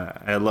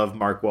 I love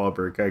Mark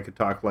Wahlberg. I could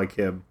talk like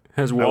him.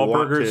 Has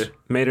Wahlburgers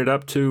made it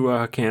up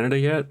to Canada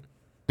yet?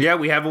 Yeah,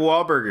 we have a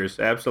Wahlburgers.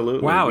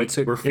 Absolutely. Wow, it's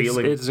a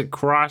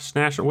cross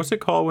national. What's it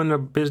called when a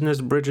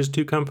business bridges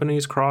two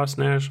companies? Cross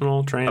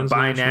national,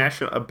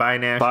 transnational, a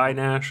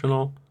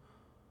binational,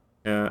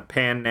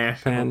 pan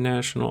national. pan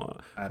national.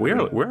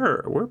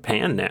 We're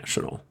pan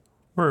national.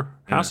 We're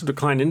House of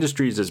Decline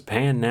Industries is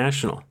pan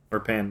national. Or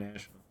pan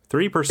national.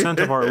 3%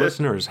 of our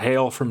listeners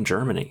hail from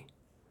Germany.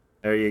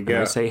 There you go.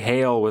 And I say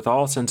hail with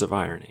all sense of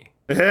irony.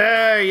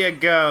 There you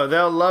go.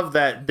 They'll love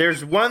that.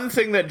 There's one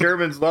thing that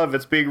Germans love.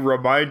 It's being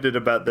reminded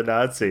about the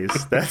Nazis.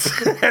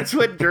 That's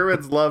what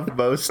Germans love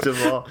most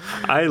of all.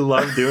 I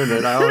love doing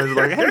it. I always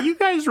like, hey, you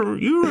guys,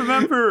 you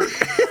remember?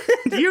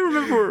 Do you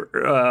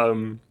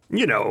remember?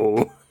 You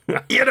know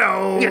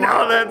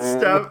all that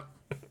stuff.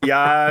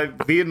 Yeah,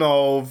 we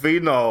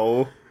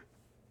know.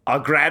 Our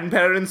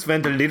grandparents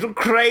went a little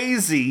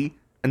crazy,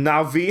 and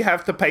now we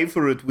have to pay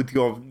for it with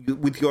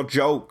your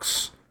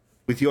jokes,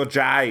 with your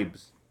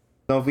jibes.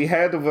 Now, we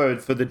had a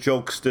word for the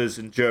jokesters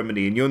in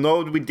Germany, and you know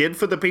what we did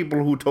for the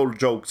people who told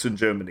jokes in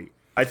Germany.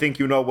 I think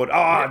you know what.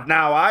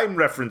 Now I'm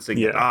referencing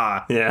it.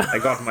 Yeah. I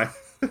got my.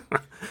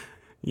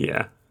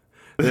 Yeah,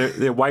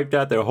 they wiped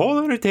out their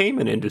whole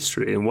entertainment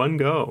industry in one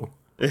go.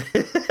 I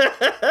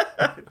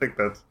think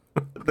that's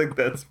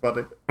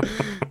funny.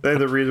 And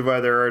the reason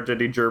why there aren't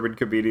any German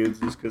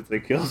comedians is because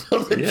they killed all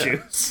the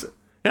Jews.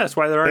 Yeah, that's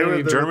why there aren't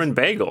any German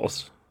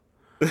bagels.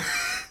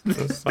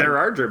 There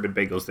are German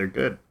bagels. They're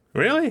good.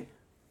 Really?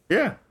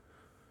 Yeah.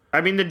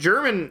 I mean,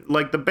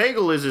 the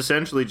bagel is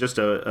essentially just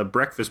a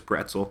breakfast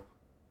pretzel.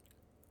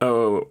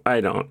 Oh,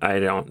 I don't.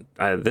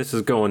 This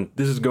is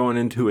going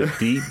into a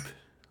deep,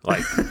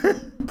 like,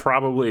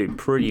 probably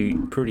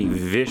pretty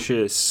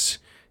vicious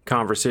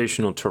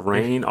conversational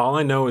terrain. All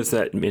I know is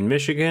that in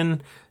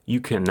Michigan, you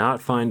cannot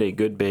find a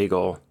good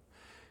bagel.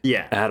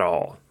 Yeah. At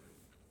all.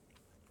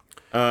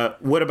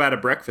 What about a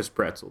breakfast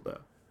pretzel,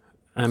 though?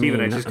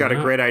 Steven, I just got a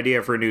great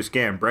idea for a new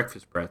scam: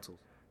 breakfast pretzels.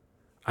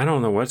 I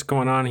don't know what's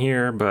going on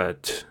here,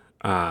 but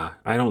I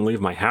don't leave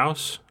my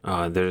house.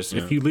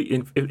 If you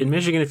in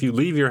Michigan, if you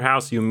leave your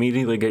house, you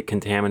immediately get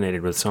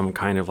contaminated with some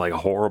kind of like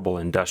horrible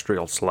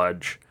industrial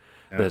sludge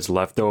that's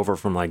left over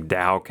from like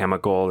Dow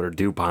Chemical or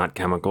DuPont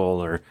Chemical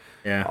or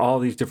all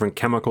these different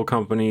chemical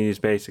companies.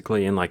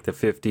 Basically, in like the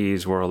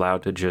 50s, were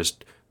allowed to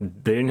they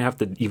didn't have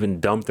to even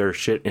dump their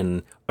shit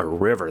in a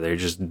river. They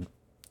just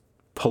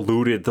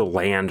polluted the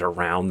land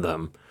around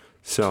them.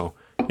 So,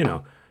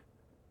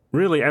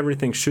 really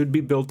everything should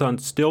be built on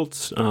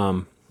stilts.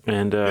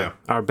 And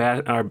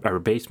our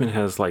basement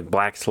has like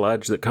black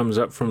sludge that comes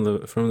up from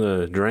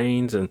the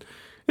drains, and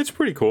it's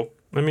pretty cool.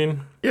 I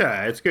mean,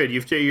 yeah, it's good.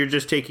 You're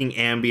just taking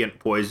ambient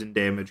poison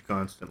damage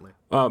constantly.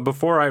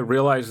 Before I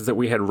realized that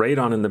we had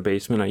radon in the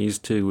basement, I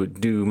used to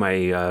do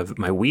my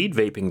my weed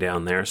vaping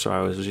down there. So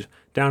I was just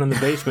down in the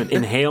basement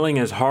inhaling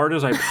as hard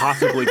as I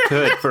possibly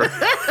could for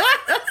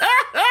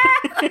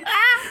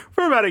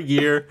for about a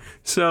year.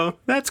 So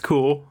that's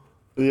cool.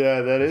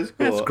 Yeah, that is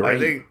cool. That's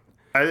great.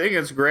 I think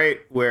it's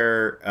great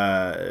where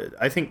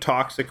I think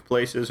toxic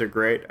places are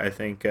great. I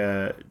think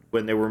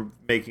when they were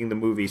making the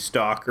movie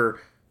Stalker,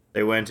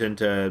 they went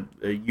into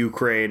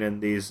Ukraine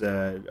and these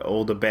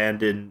old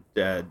abandoned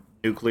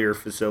nuclear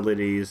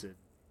facilities in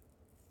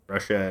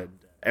Russia, and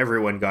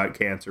everyone got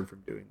cancer from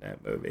doing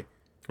that movie.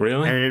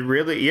 Really? And it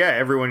really,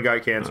 everyone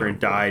got cancer and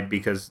died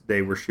because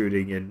they were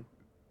shooting in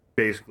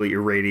basically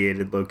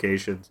irradiated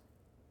locations.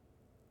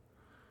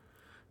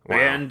 Wow.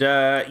 And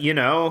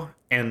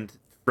and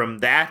from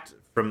that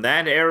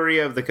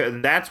area of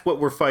and that's what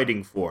we're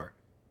fighting for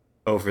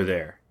over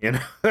there.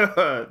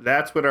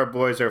 That's what our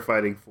boys are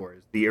fighting for,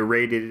 is the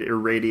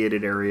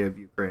irradiated area of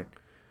Ukraine.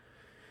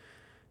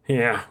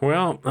 Yeah.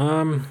 Well,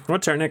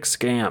 what's our next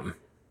scam?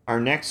 Our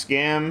next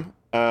scam,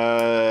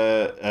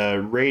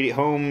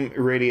 home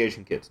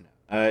radiation kits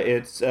now.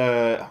 It's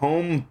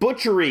home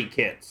butchery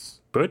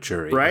kits.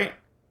 Butchery? Right?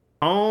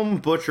 Home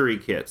butchery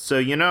kits. So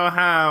you know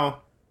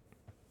how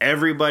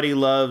everybody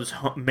loves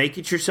make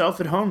it yourself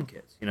at home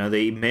kits.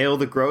 They mail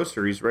the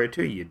groceries right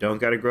to you. You don't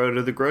got to go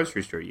to the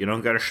grocery store. You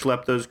don't got to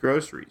schlep those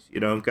groceries. You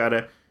don't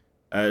got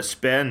to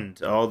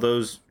spend all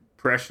those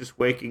precious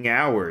waking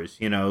hours,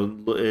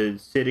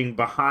 sitting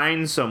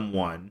behind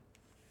someone.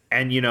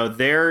 And,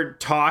 they're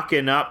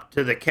talking up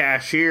to the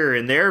cashier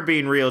and they're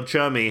being real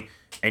chummy.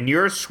 And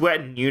you're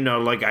sweating,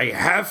 like, I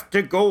have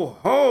to go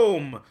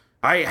home.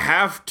 I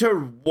have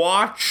to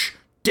watch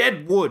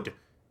Deadwood.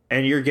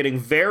 And you're getting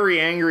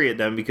very angry at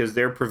them because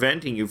they're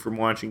preventing you from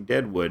watching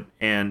Deadwood.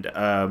 And,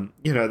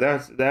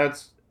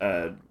 that's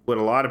what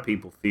a lot of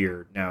people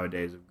fear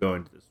nowadays of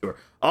going to the store.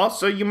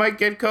 Also, you might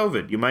get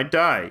COVID. You might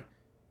die.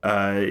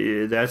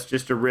 That's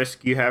just a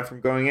risk you have from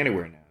going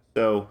anywhere now.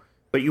 So,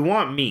 but you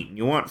want meat.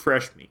 You want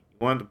fresh meat.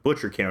 You want the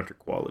butcher counter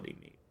quality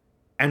meat.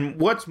 And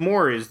what's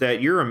more is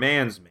that you're a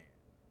man's man.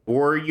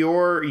 Or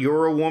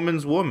you're a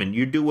woman's woman.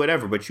 You do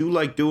whatever, but you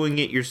like doing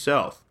it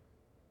yourself.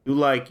 You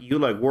like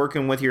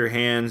working with your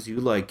hands. You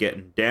like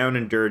getting down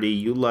and dirty.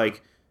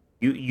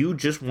 You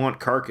just want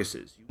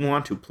carcasses. You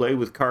want to play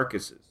with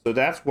carcasses. So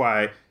that's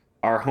why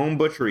our home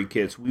butchery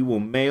kits, we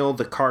will mail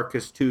the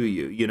carcass to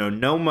you.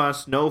 No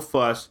muss, no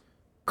fuss.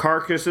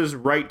 Carcasses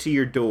right to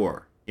your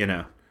door,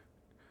 Yeah,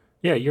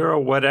 you're a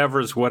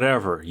whatever's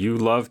whatever. You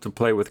love to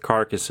play with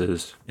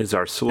carcasses is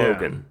our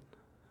slogan. Yeah.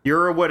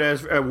 You're a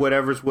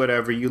whatever's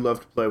whatever. You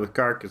love to play with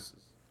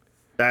carcasses.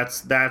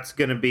 That's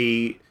going to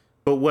be...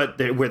 But where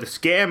the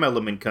scam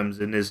element comes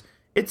in is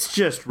it's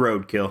just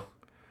roadkill.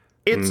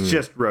 It's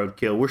just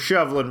roadkill. We're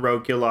shoveling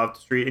roadkill off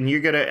the street, and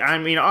you're gonna. I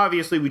mean,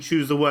 obviously, we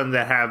choose the ones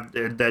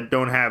that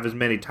don't have as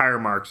many tire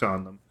marks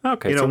on them.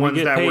 Okay, so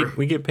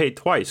we get paid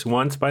twice.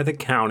 Once by the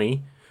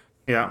county.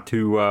 Yeah.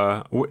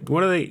 To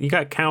what are they? You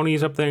got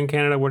counties up there in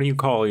Canada. What do you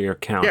call your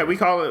county? Yeah, we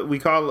call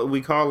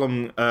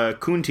them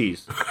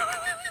counties.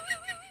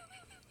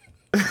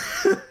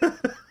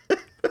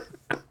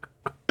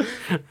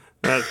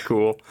 That's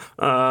cool.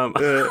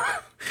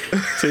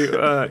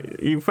 So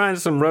you find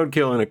some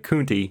roadkill in a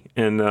county,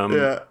 and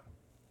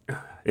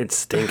it's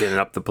stinking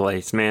up the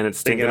place, man. It's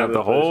stinking up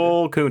the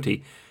whole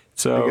county.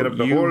 So get up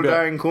the whole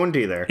dying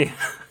county there. Yeah.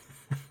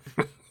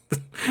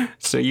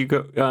 So you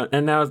go,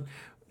 and now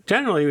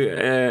generally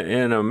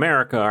in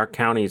America, our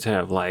counties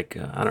have like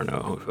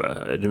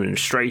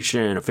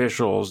administration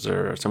officials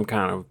or some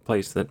kind of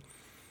place that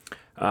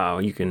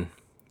you can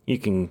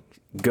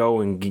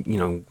go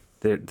and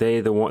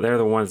they're the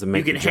ones that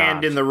make. You can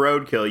hand in the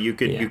roadkill. You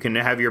can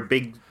have your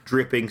big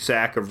dripping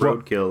sack of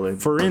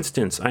roadkill. For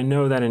instance, I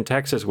know that in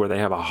Texas where they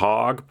have a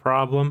hog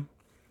problem,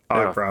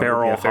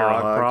 feral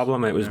hog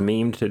problem. It was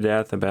memed to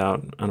death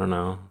about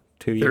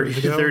 2 years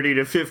ago. 30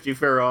 to 50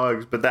 feral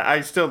hogs. But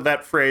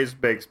that phrase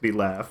makes me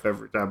laugh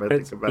every time I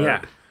think about it.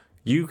 Yeah,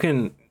 you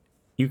can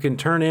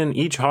turn in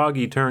each hog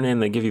you turn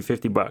in. They give you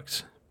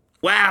 $50.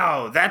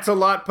 Wow, that's a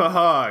lot per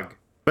hog.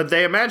 But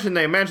they imagine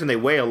they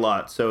weigh a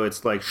lot, so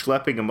it's like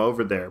schlepping them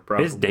over there.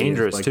 Probably it's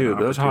dangerous too.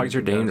 Those hogs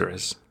are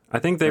dangerous. I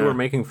think they were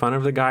making fun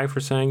of the guy for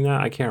saying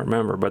that. I can't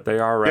remember, but they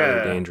are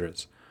rather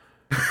dangerous.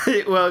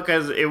 Well,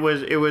 because it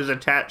was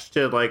attached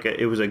to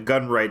it was a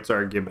gun rights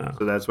argument,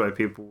 so that's why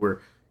people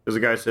were. Because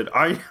the guy said,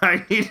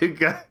 "I need a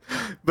gun,"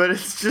 but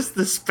it's just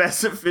the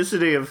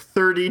specificity of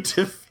 30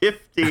 to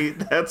 50.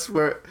 That's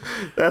what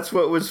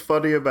was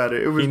funny about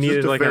it. It was he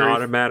needed an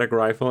automatic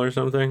rifle or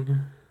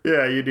something.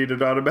 Yeah, you need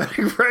an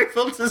automatic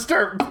rifle to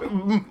start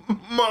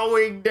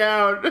mowing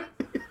down.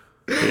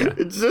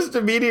 It's just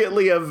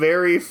immediately a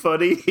very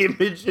funny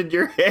image in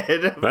your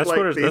head. Of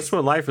That's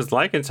what life is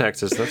like in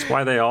Texas. That's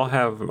why they all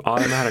have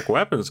automatic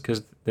weapons,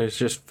 because there's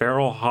just they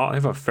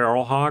have a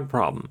feral hog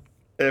problem.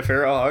 A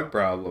feral hog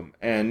problem.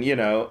 And,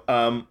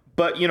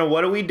 but,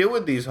 what do we do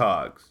with these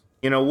hogs?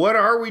 What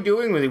are we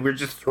doing with it? We're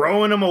just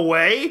throwing them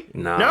away?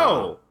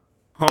 No.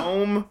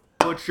 Home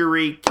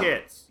butchery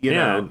kits,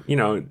 know.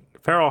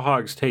 Feral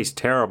hogs taste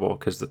terrible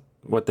because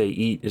what they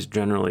eat is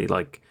generally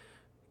like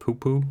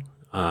poo-poo.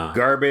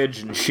 Garbage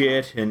and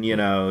shit and,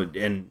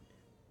 and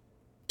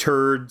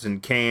turds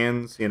and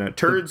cans,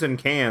 turds and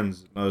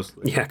cans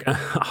mostly. Yeah,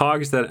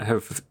 hogs that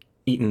have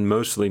eaten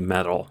mostly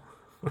metal.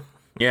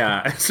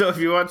 Yeah, so if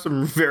you want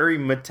some very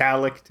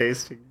metallic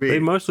tasting beef. They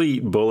mostly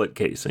eat bullet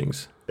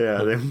casings.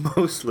 Yeah, they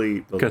mostly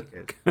eat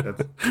bullet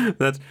casings.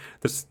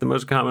 That's the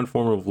most common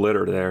form of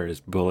litter there is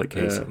bullet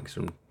casings. Yeah.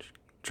 From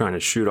trying to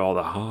shoot all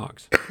the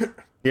hogs.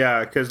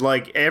 Yeah, because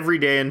every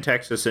day in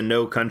Texas, a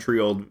No Country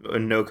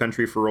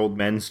for Old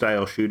Men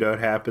style shootout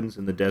happens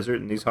in the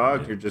desert, and these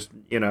hogs are just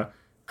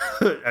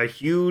a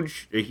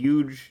huge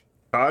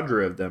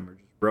cadre of them are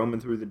just roaming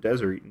through the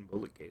desert eating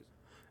bullet casings.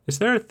 Is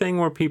there a thing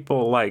where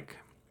people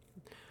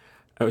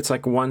it's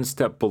like one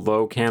step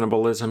below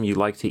cannibalism? You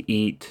like to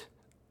eat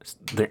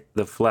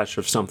the flesh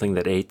of something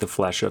that ate the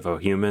flesh of a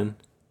human?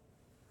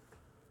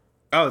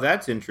 Oh,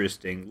 that's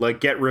interesting.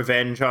 Get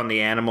revenge on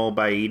the animal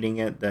by eating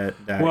it.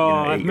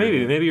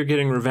 Maybe you're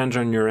getting revenge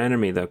on your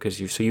enemy though, because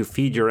you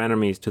feed your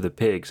enemies to the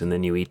pigs and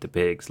then you eat the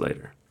pigs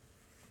later.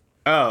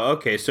 Oh,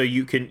 okay. So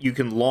you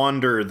can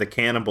launder the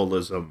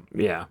cannibalism.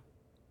 Yeah.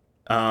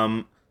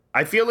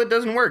 I feel it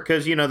doesn't work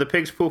because the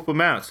pigs poop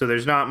them out, so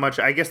there's not much.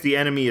 I guess the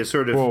enemy is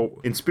sort of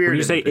inspirited. When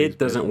you say it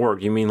doesn't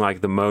work, you mean like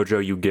the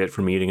mojo you get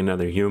from eating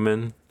another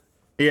human?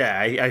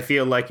 Yeah, I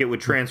feel like it would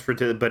transfer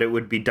but it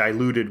would be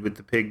diluted with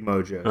the pig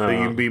mojo. So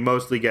you'd be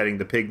mostly getting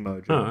the pig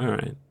mojo. Oh, all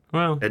right.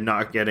 Well, and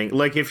not getting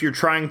if you're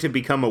trying to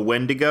become a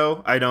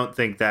Wendigo, I don't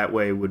think that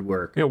way would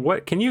work. Yeah,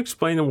 can you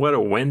explain what a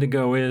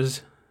Wendigo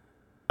is?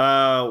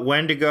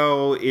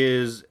 Wendigo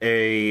is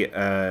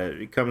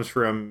it comes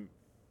from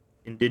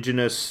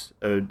indigenous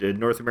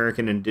North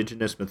American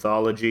indigenous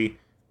mythology.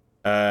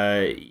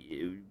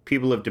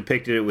 People have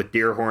depicted it with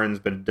deer horns,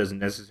 but it doesn't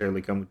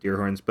necessarily come with deer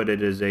horns. But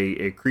it is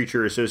a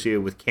creature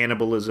associated with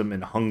cannibalism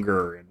and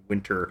hunger and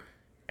winter.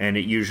 And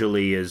it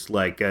usually is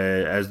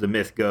as the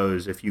myth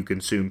goes, if you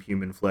consume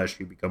human flesh,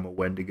 you become a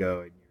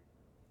Wendigo. And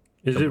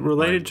is it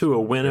related to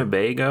a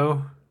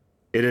Winnebago?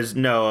 It is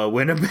no a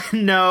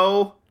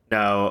Winnebago.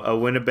 No, a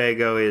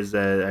Winnebago is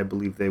I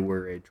believe they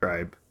were a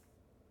tribe.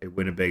 A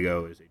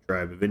Winnebago is a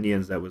tribe of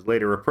Indians that was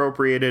later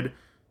appropriated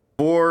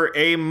for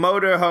a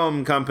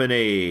motorhome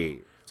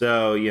company.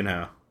 So,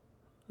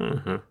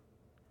 Mm-hmm.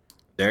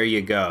 There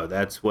you go.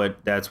 That's what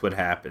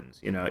happens.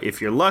 If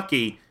you're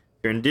lucky,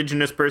 if you're an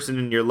indigenous person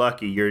and you're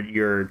lucky,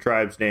 your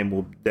tribe's name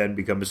will then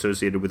become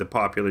associated with a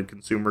popular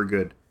consumer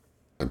good.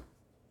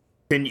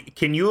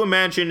 Can you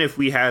imagine if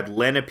we had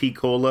Lenape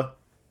Cola?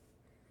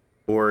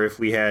 Or if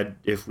we had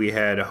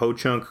Ho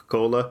Chunk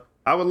Cola?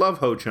 I would love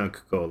Ho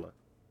Chunk Cola.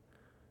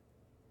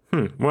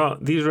 Well,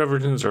 these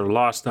references are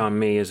lost on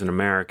me as an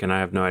American. I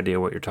have no idea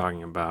what you're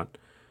talking about.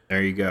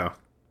 There you go.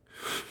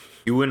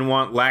 You wouldn't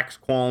want Lax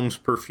Qualms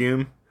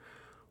perfume?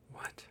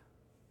 What?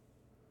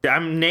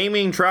 I'm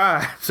naming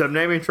tribes. I'm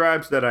naming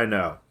tribes that I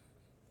know.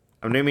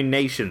 I'm naming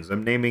nations.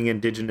 I'm naming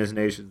indigenous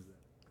nations.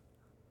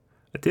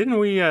 Didn't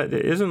we,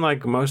 isn't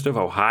most of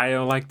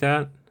Ohio like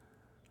that?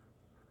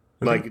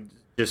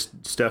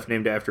 Just stuff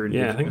named after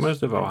indigenous? Yeah, I think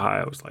most of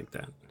Ohio is like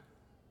that.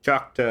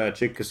 Choctaw,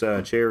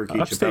 Chickasaw, Cherokee,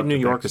 Upstate New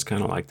York is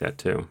kind of like that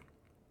too.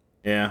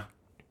 Yeah.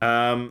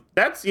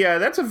 That's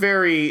a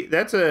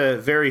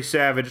very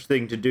savage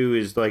thing to do,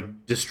 is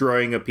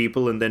destroying a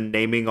people and then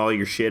naming all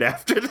your shit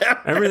after them.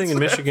 Everything in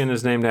Michigan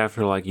is named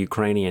after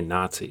Ukrainian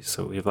Nazis.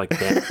 So we have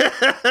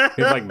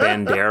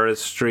Banderas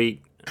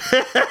Street,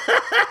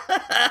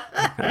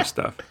 that kind of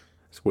stuff.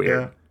 It's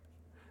weird.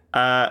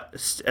 Yeah.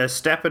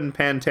 Stepan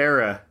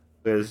Pantera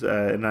is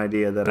an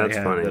idea that that's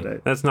I had. Funny.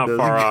 That's not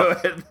far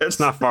off.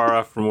 That's not far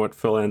off from what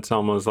Phil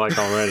Anselmo's like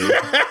already.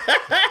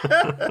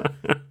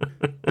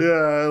 Yeah,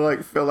 I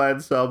like Phil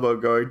Anselmo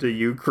going to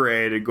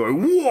Ukraine and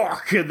going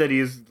walk, and then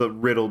he's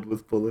riddled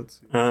with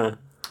bullets.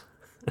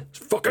 It's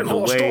fucking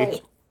hostile.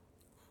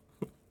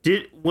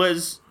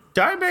 Was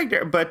Dimebag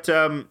there? But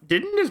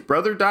didn't his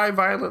brother die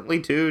violently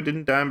too?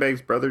 Didn't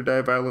Dimebag's brother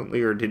die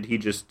violently, or did he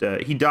just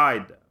he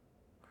died?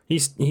 He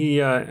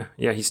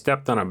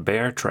stepped on a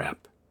bear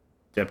trap.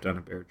 Stepped on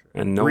a bear trap.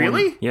 And no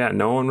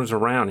one was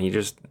around. He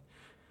didn't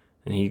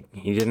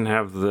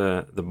have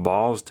the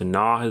balls to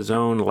gnaw his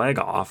own leg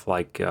off,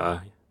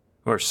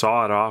 or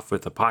saw it off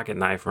with a pocket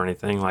knife or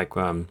anything.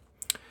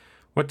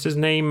 What's his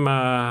name?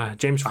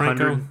 James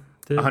Franco.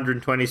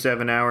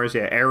 127 hours.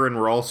 Yeah, Aaron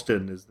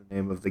Ralston is the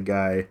name of the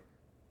guy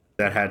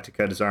that had to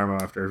cut his arm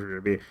off after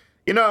being.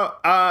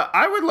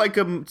 I would like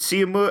to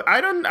see a movie.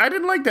 I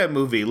didn't like that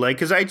movie,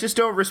 because I just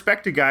don't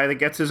respect a guy that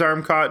gets his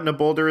arm caught in a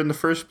boulder in the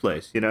first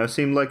place.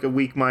 Seemed like a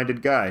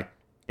weak-minded guy.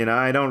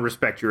 I don't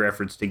respect your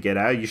efforts to get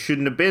out. You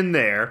shouldn't have been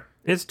there.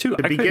 It's too.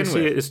 I couldn't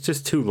see it. It's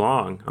just too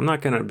long. I'm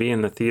not going to be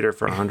in the theater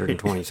for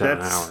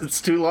 127 hours. It's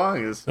too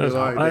long.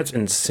 That's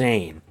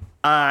insane.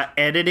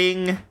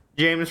 Editing,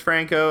 James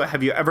Franco.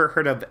 Have you ever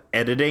heard of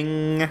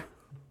editing?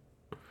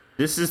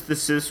 This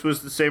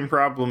was the same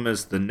problem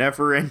as the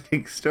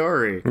Never-Ending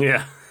Story.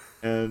 Yeah.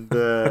 And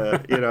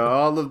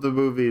all of the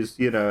movies,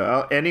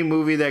 any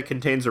movie that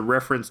contains a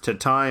reference to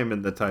time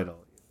in the title.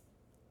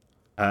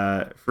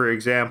 For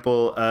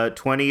example,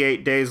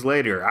 28 Days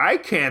Later. I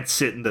can't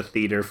sit in the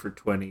theater for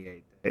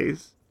 28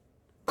 days.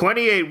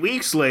 28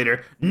 weeks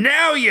later.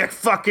 Now you're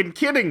fucking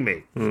kidding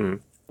me.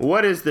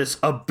 What is this?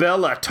 A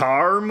Bella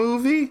Tar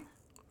movie?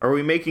 Are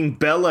we making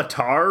Bella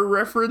Tar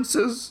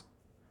references?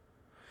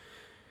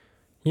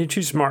 You're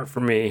too smart for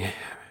me.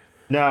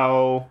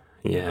 No.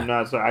 Yeah. I'm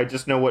not. I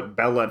just know what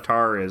Bella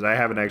Tar is. I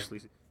haven't actually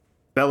seen.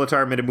 Bella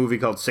Tar made a movie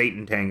called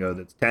Satan Tango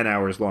that's 10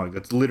 hours long.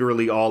 That's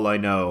literally all I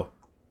know.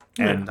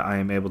 And I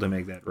am able to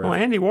make that reference. Well,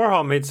 Andy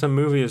Warhol made some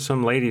movie of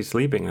some lady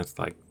sleeping that's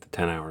like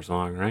 10 hours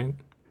long, right?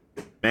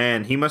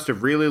 Man, he must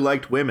have really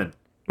liked women.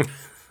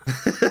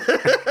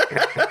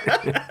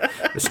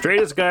 The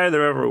straightest guy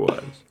there ever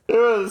was. He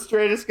was the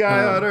straightest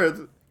guy on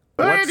earth.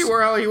 But Andy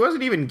Warhol, he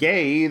wasn't even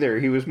gay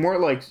either. He was more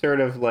like sort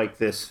of like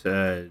this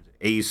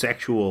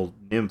asexual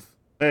nymph.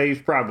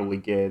 He's probably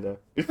gay though.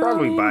 He's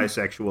probably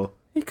bisexual.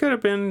 He could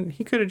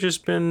have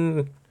just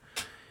been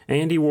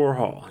Andy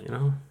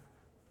Warhol,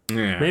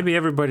 Yeah. Maybe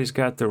everybody's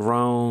got their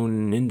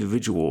own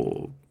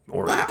individual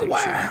orientation.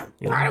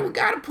 Why do we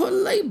gotta put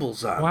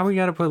labels on? Why we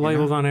gotta put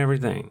labels on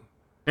everything?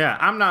 Yeah,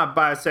 I'm not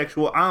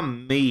bisexual.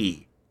 I'm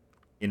me.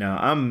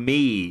 I'm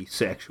me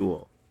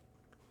sexual.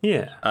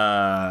 Yeah.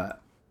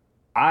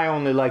 I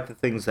only like the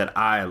things that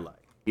I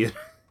like.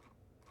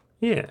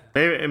 Yeah.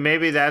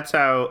 Maybe that's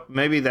how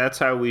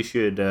we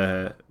should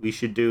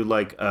do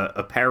like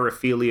a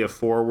paraphilia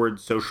forward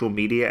social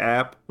media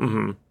app.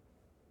 Mm-hmm.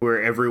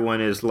 Where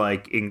everyone is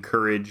like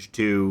encouraged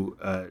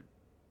to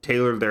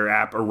tailor their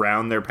app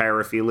around their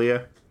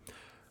paraphilia.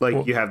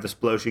 Like you have the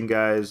Splosion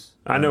guys.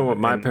 I know what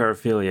my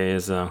paraphilia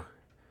is though.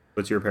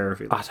 What's your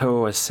paraphilia?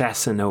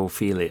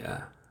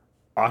 Auto-assassinophilia.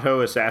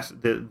 Auto-assassin,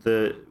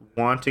 the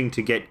wanting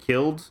to get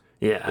killed?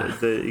 Yeah.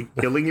 The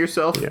killing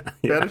yourself?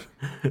 Yeah.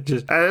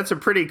 That's a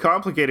pretty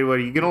complicated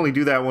one. You can only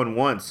do that one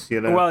once,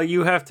 Well,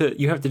 you have to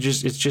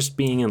it's just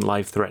being in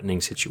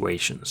life-threatening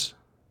situations.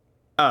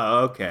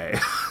 Oh, okay.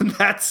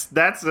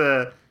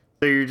 So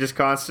you're just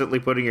constantly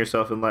putting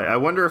yourself in life. I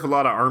wonder if a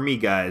lot of army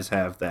guys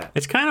have that.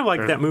 It's kind of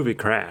like that movie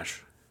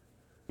Crash.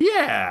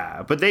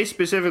 Yeah, but they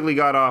specifically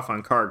got off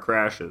on car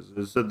crashes.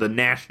 It's the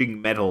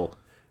gnashing metal,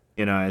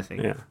 I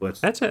think. Yeah.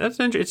 It's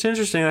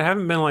interesting. There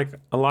haven't been like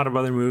a lot of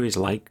other movies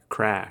like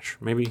Crash.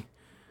 Maybe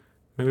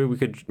we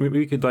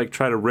could like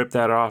try to rip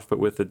that off, but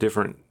with a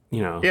different,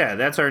 Yeah,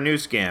 that's our new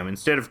scam.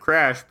 Instead of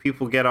Crash,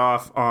 people get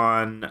off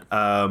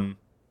on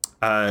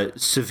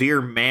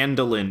severe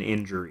mandolin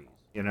injuries.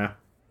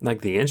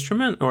 Like the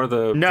instrument or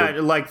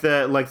like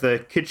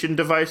the kitchen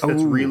device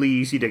that's really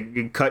easy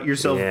to cut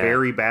yourself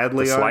very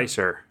badly the on.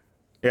 Slicer.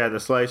 Yeah, the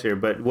slicer.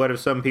 But what if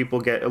some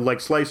people get like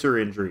slicer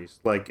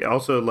injuries? Like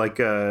also like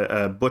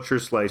butcher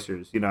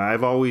slicers.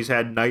 I've always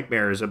had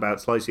nightmares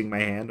about slicing my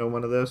hand on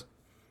one of those.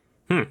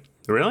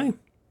 Really?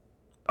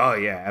 Oh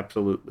yeah,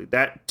 absolutely.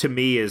 That to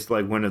me is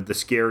like one of the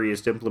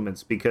scariest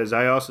implements because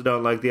I also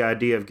don't like the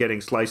idea of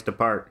getting sliced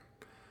apart.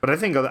 But I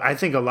think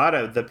a lot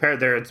of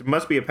there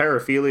must be a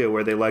paraphilia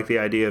where they like the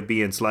idea of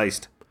being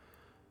sliced.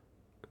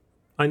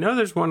 I know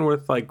there's one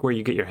with like where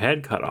you get your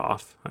head cut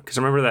off. Because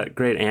I remember that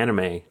great anime.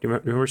 Do you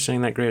remember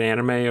seeing that great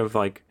anime of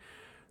like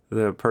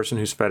the person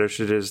whose fetish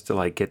it is to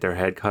like get their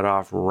head cut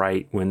off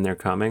right when they're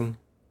coming?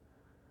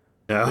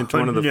 No, it's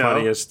one of the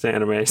funniest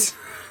animes.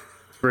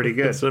 Pretty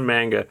good. It's a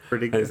manga.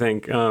 Pretty good. I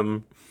think.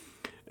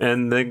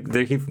 And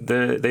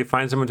they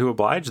find someone to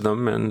oblige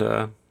them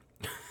and.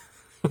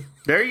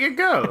 There you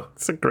go.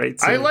 It's a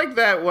great scene. I like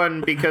that one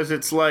because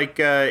it's like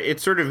it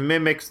sort of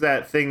mimics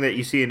that thing that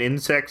you see in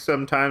insects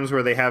sometimes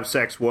where they have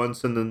sex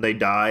once and then they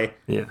die.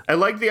 Yeah. I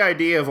like the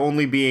idea of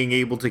only being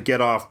able to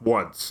get off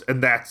once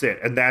and that's it.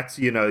 And that's,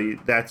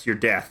 that's your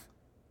death.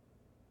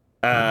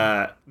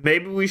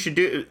 Maybe we should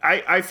do...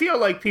 I feel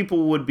like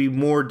people would be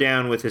more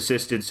down with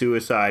assisted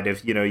suicide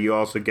if, you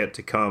also get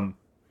to come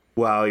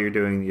while you're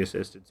doing the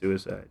assisted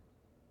suicide.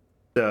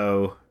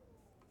 So,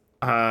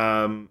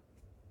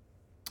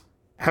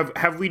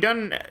 Have we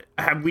done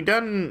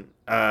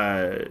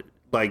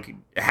like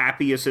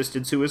happy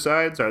assisted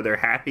suicides? Are there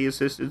happy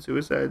assisted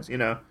suicides?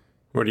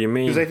 What do you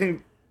mean? Because I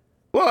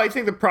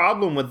think the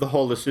problem with the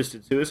whole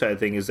assisted suicide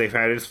thing is they've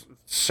had this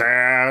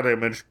sad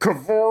image,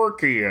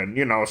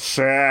 Kevorkian,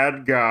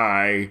 sad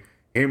guy.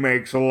 He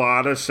makes a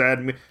lot of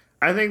sad.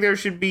 I think there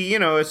should be,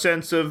 a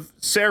sense of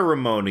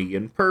ceremony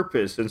and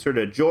purpose and sort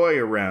of joy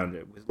around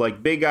it with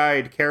like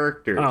big-eyed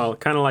characters. Oh,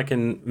 kind of like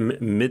in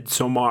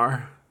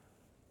Midsommar.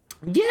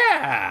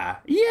 Yeah.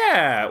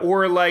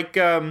 Or like,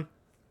 I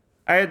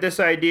had this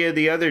idea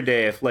the other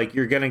day. If like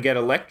you're gonna get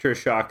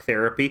electroshock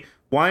therapy,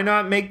 why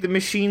not make the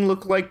machine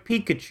look like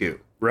Pikachu,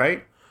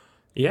 right?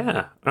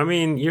 Yeah, I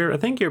mean, I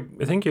think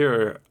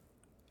you're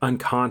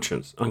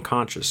unconscious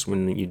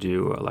when you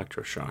do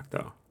electroshock,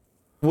 though.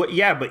 Well,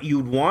 yeah, but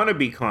you'd want to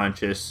be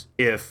conscious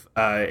if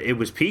it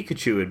was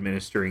Pikachu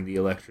administering the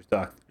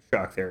electroshock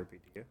therapy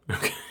to you.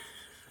 Okay.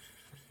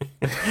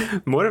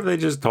 What if they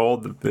just tell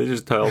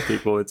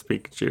people it's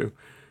Pikachu?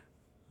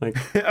 Like,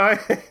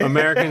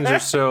 Americans are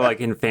so like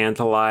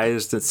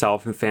infantilized and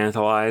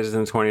self-infantilized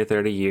in 20 or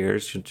 30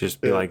 years. Should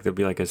just be like, there'll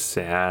be like a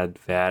sad,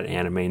 fat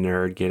anime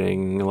nerd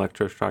getting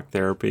electroshock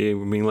therapy,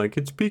 being like,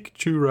 it's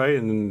Pikachu, right?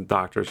 And then the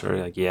doctors are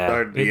like,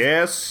 yeah.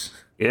 Yes,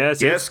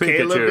 it's Pikachu.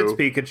 Caleb, it's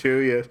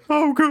Pikachu, yes.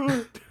 Oh,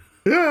 good.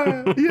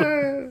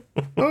 Yeah.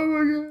 Oh,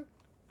 my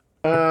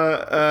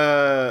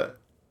God.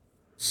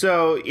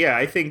 So, yeah,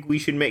 I think we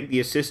should make the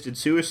assisted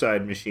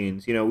suicide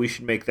machines. You know, we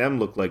should make them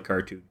look like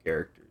cartoon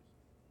characters.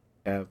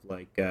 Have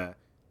like a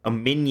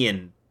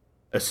minion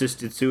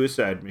assisted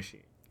suicide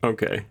machine.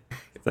 Okay,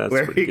 that's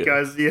where he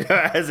goes, you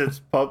know, as it's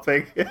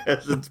pumping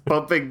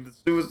the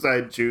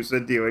suicide juice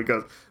into you, it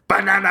goes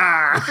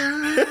banana. I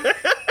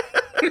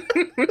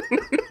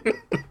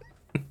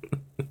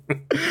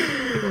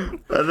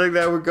think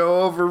that would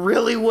go over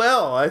really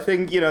well. I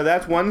think, you know,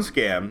 that's one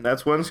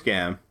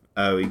scam.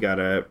 We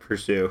gotta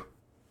pursue.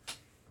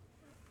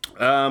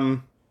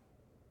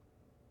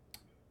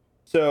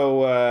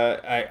 So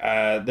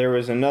there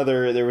was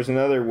another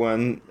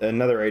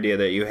idea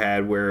that you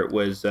had where it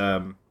was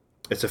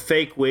it's a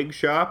fake wig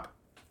shop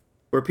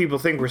where people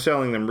think we're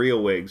selling them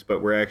real wigs,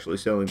 but we're actually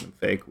selling them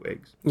fake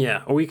wigs.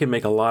 Yeah, we can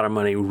make a lot of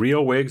money.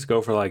 Real wigs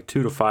go for like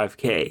 $2,000 to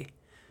 $5,000.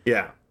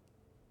 Yeah.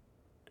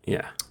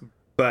 Yeah.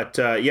 But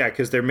yeah,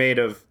 because they're made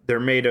of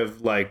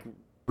like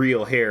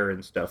real hair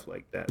and stuff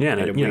like that. Yeah,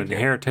 and the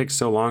hair takes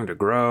so long to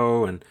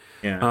grow, and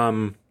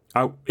yeah.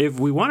 If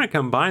we want to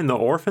combine the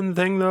orphan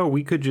thing, though,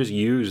 we could just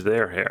use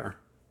their hair.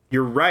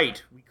 You're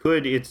right. We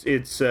could. It's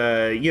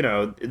you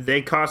know,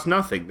 they cost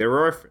nothing. They're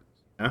orphans.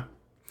 Huh?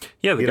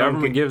 Yeah, the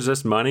government gives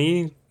us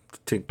money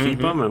to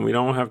keep them, and we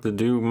don't have to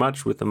do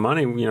much with the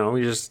money. You know,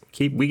 we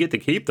get to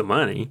keep the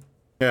money.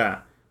 Yeah,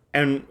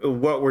 and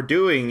what we're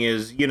doing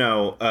is, you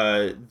know,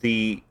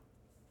 the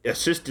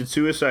assisted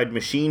suicide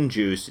machine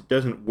juice, it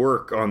doesn't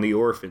work on the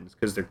orphans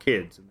because they're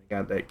kids and they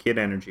got that kid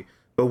energy.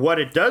 But what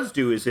it does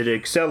do is it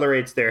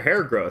accelerates their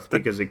hair growth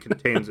because it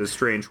contains a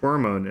strange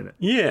hormone in it.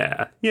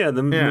 Yeah.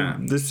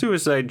 The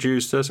suicide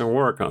juice doesn't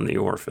work on the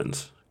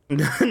orphans.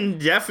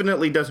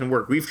 Definitely doesn't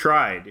work. We've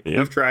tried. Yep.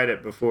 We've tried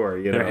it before.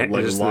 You know,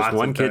 like this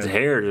one kid's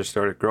hair just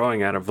started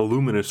growing at a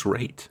voluminous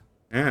rate.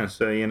 Yeah.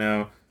 So, you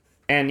know,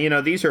 and you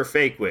know, these are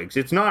fake wigs.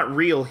 It's not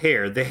real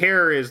hair. The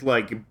hair is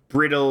like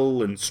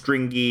brittle and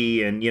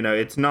stringy, and you know,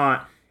 it's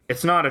not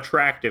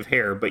attractive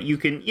hair. But you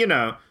can, you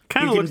know,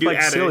 kind of looks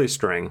like silly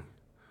string.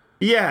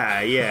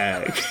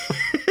 Yeah.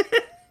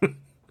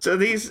 So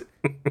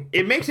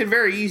it makes it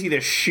very easy to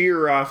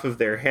shear off of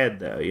their head,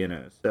 though, you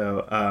know.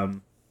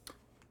 So,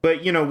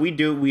 but you know,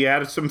 we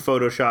added some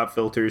Photoshop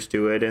filters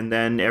to it, and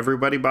then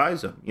everybody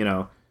buys them, you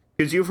know,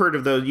 because you've heard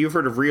of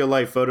real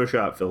life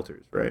Photoshop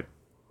filters, right?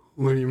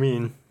 What do you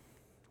mean?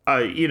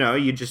 You know,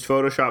 you just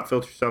Photoshop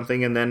filter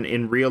something, and then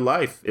in real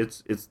life,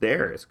 it's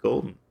there, it's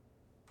golden.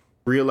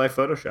 Real life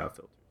Photoshop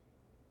filters.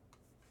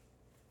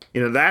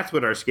 You know, that's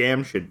what our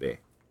scam should be.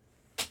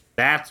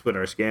 That's what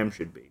our scam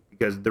should be,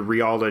 because the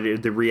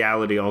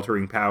reality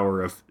altering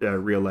power of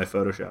real life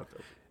Photoshop.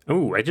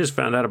 Oh, I just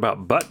found out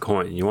about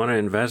Buttcoin. You want to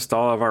invest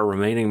all of our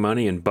remaining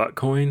money in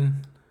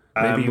Buttcoin?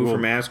 Maybe move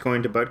from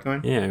Asscoin to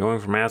Buttcoin? Yeah, going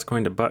from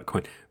Asscoin to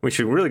Buttcoin. We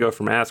should really go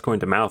from Asscoin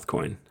to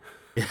Mouthcoin.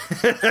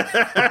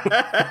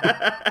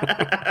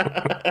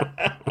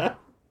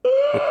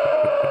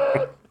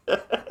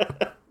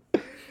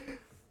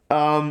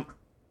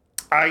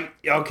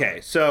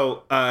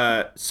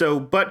 So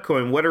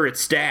Buttcoin, what are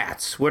its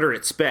stats? What are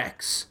its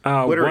specs?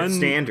 What are its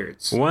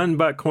standards? One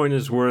Buttcoin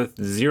is worth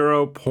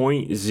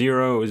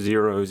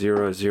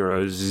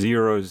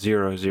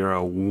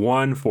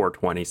 0.000000001 for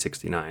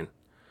 2069.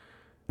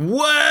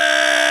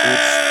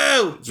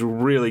 Whoa! It's a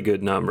really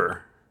good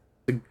number.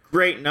 It's a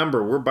great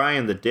number. We're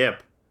buying the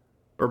dip.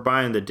 We're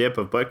buying the dip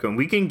of Buttcoin.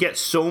 We can get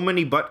so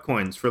many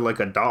Buttcoins for like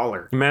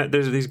 $1. Matt,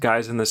 there's these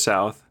guys in the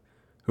South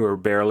who are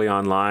barely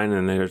online,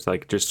 and there's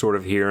like just sort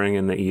of hearing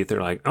in the ether,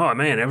 like, oh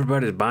man,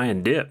 everybody's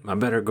buying dip. I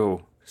better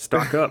go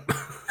stock up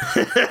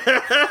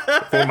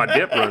before my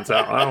dip runs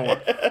out.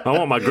 I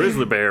want my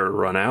grizzly bear to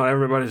run out.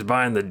 Everybody's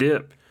buying the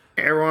dip.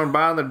 Everyone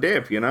buying the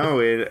dip, you know.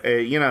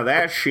 You know,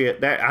 that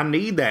shit. That I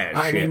need that.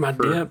 I need my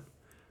dip.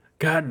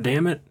 God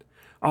damn it!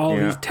 All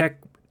these techno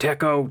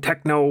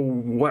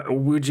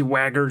woodgy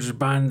waggers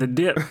buying the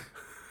dip.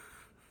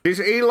 This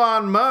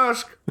Elon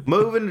Musk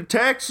moving to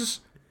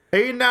Texas.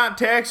 He's not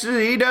Texas.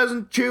 He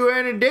doesn't chew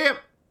any dip.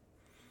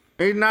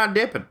 He's not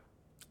dipping.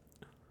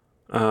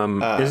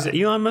 Is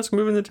Elon Musk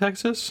moving to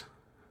Texas?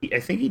 I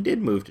think he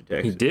did move to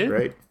Texas. He did?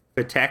 Right?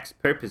 For tax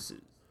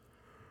purposes.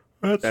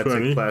 That's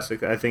funny. A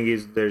classic. I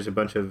think there's a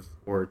bunch of,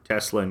 or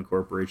Tesla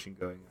Incorporation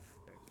going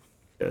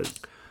on.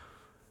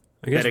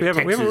 I guess we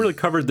haven't really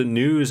covered the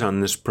news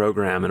on this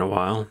program in a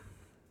while.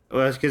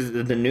 Well, that's because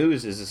the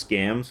news is a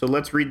scam. So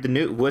let's read the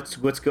news.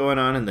 What's going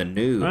on in the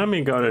news? Let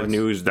me go to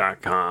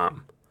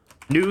news.com.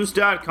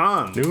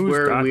 News.com.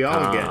 Where we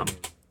all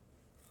get.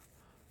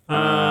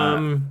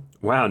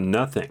 Wow,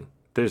 nothing.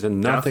 There's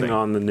nothing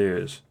on the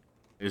news.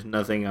 There's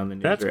nothing on the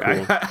news. That's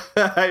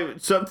cool.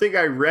 Something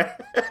I read.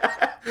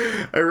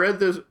 I read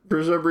this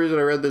for some reason.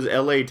 I read this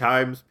L.A.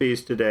 Times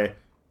piece today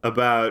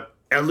about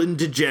Ellen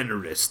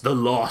DeGeneres, the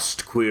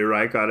lost queer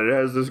icon. It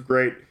has this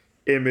great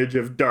image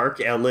of dark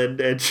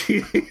Ellen, and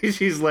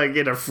she's like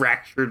in a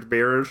fractured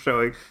mirror,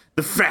 showing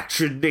the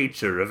fractured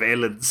nature of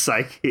Ellen's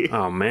psyche.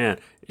 Oh man,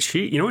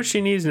 you know what she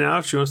needs now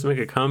if she wants to make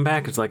a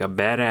comeback? It's like a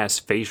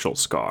badass facial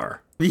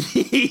scar.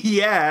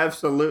 Yeah,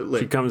 absolutely.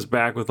 She comes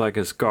back with like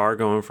a scar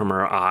going from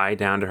her eye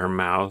down to her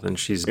mouth, and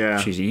she's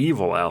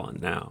evil Ellen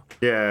now.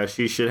 Yeah,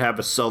 she should have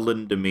a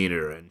sullen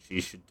demeanor, and she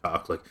should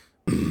talk like,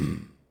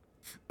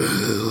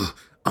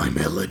 I'm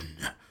Ellen.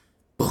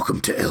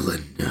 Welcome to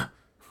Ellen.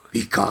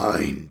 Be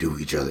kind to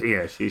each other.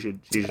 Yeah, she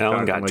should.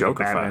 Ellen got like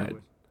Joker-fied.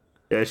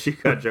 Yeah, she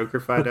got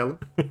Joker-fied, Ellen.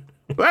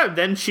 Well,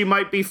 then she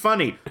might be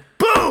funny.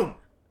 Boom!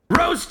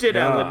 Roasted,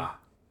 Ellen.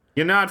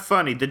 You're not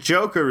funny. The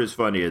Joker is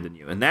funnier than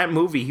you. In that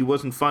movie, he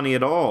wasn't funny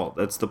at all.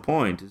 That's the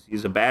point.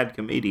 He's a bad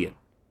comedian.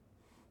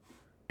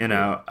 You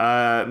know,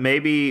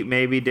 maybe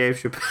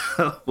Dave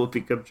Chappelle will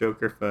become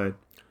Joker-fied.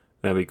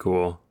 That'd be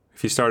cool.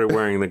 If he started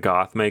wearing the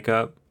goth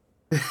makeup,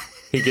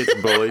 he gets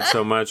bullied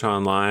so much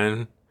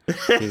online.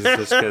 He's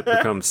just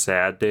become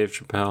sad Dave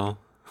Chappelle.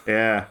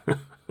 Yeah.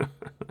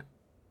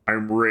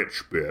 I'm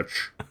rich,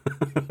 bitch.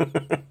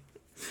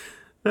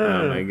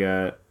 Oh, my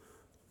God.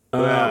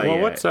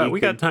 What's up?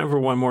 We got time for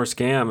one more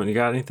scam. And you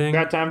got anything?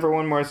 Got time for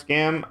one more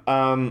scam.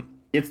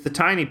 It's the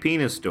Tiny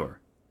Penis Store.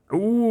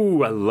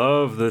 Ooh, I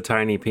love the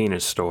Tiny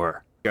Penis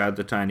Store. Got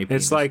the Tiny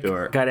Penis Store. It's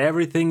like, got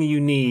everything you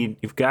need.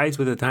 If guys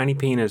with a tiny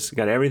penis,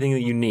 got everything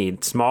that you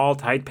need. Small,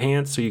 tight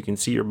pants so you can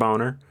see your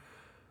boner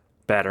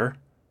better.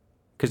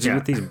 Because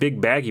with these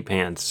big baggy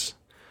pants,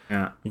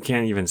 you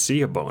can't even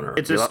see a boner.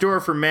 It's a store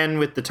for men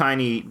with the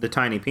tiny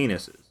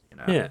penises. You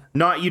know?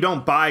 Yeah. You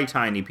don't buy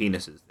tiny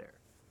penises there.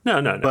 No.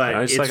 But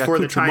it's like for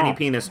the tiny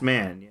penis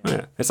man.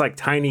 Yeah. It's like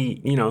tiny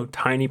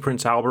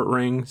Prince Albert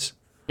rings.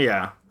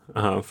 Yeah.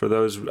 For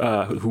those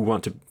who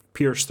want to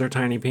pierce their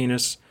tiny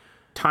penis.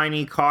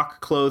 Tiny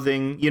cock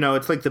clothing. You know,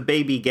 it's like the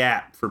Baby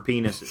Gap for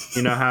penises.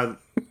 You know how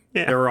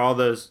there are all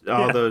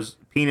those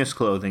penis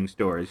clothing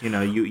stores. You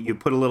know, you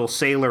put a little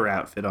sailor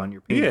outfit on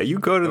your penis. Yeah, you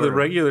go to the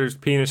regular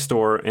penis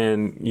store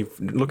and you're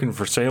looking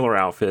for sailor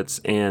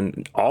outfits,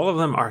 and all of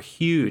them are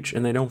huge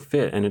and they don't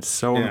fit, and it's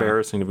so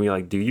embarrassing to be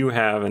like, do you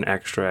have an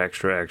extra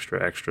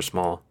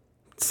small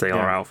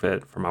sailor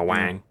outfit for my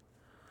wang?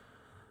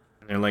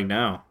 And they're like,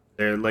 no.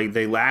 They're like,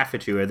 they laugh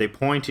at you, or they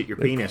point at your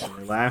penis and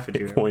they laugh at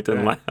you. Point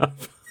and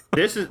laugh.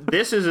 This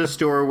is a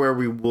store where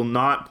we will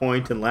not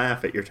point and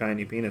laugh at your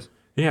tiny penis.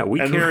 Yeah, we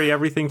carry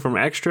everything from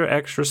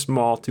extra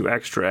small to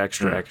extra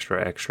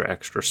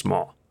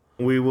small.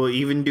 We will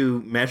even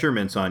do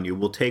measurements on you.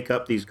 We'll take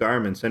up these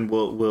garments and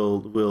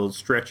we'll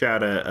stretch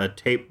out a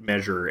tape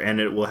measure, and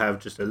it will have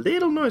just a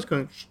little noise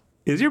going.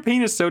 Is your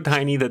penis so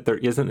tiny that there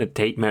isn't a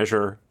tape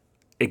measure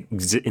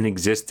in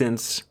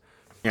existence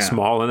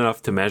small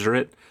enough to measure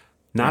it?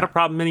 Not a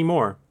problem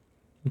anymore.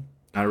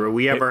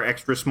 We have our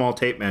extra small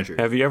tape measures.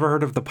 Have you ever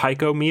heard of the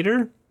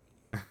picometer?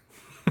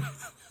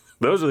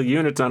 Those are the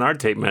units on our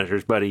tape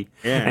measures, buddy.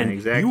 Yeah, and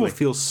exactly. You will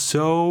feel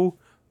so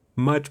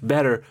much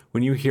better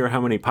when you hear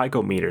how many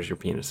picometers your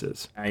penis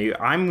is.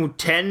 I'm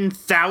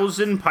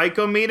 10,000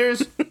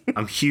 picometers.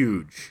 I'm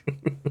huge.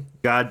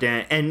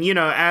 Goddamn. And, you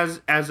know,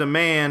 as a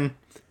man,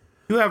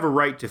 you have a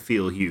right to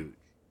feel huge.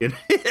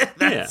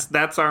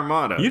 That's our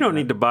motto. You don't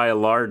need to buy a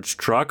large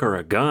truck or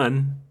a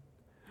gun.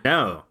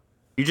 No.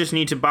 You just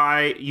need to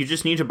buy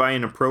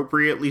an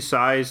appropriately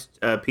sized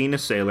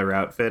penis sailor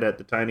outfit at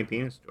the Tiny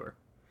Penis Store.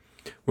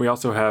 We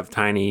also have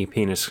tiny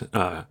penis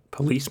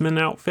policeman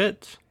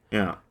outfits.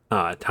 Yeah.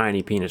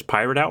 Tiny penis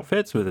pirate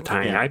outfits with a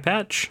tiny eye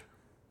patch.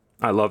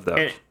 I love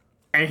those.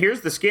 And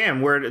here's the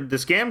scam. Where the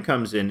scam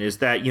comes in is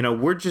that, you know,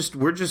 we're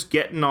just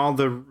getting all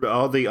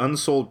the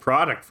unsold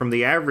product from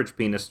the average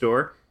penis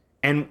store,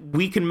 and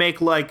we can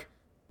make like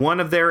one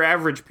of their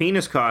average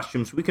penis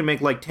costumes. We can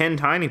make like 10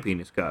 tiny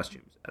penis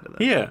costumes out of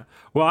them. Yeah.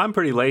 Well, I'm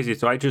pretty lazy,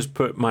 so I just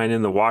put mine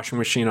in the washing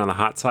machine on the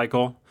hot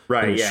cycle.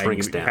 Right, yeah,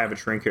 and you have it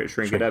shrink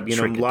it up. You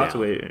know, lots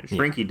of ways.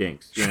 Shrinky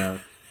dinks, you know.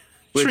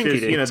 Which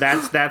is, you know,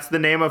 that's the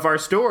name of our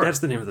store. That's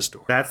the name of the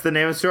store. That's the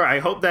name of the store. I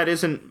hope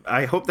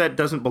that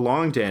doesn't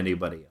belong to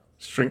anybody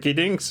else. Shrinky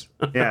Dinks?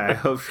 Yeah, I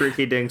hope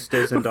Shrinky Dinks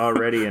isn't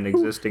already an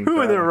existing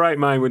Who in their right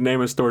mind would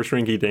name a store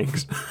Shrinky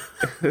Dinks?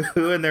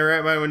 Who in their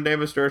right mind would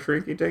name a store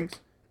Shrinky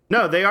Dinks?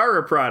 No, they are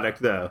a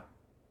product, though.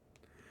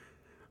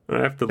 I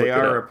have to look They it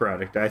are up. a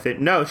product. I think.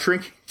 No,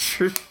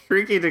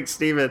 Shrinky Dinks,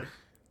 Steven,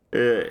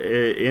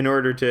 in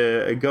order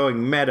to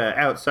going meta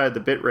outside the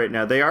bit right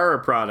now, they are a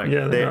product.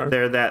 Yeah, they are.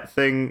 They're that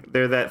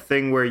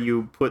thing where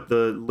you put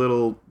the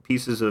little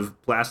pieces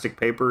of plastic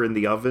paper in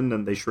the oven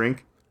and they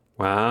shrink.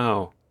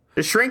 Wow.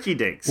 The Shrinky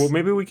Dinks. Well,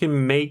 maybe we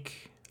can. Do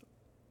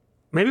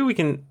you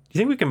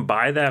think we can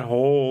buy that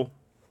whole?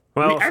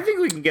 Well, I think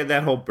we can get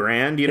that whole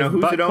brand. You know, if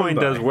who's it owned Buttcoin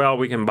by? does well,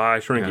 we can buy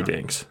Shrinky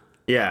Dinks.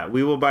 Yeah,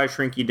 we will buy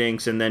Shrinky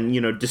Dinks and then,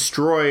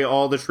 destroy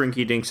all the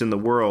Shrinky Dinks in the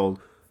world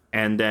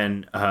and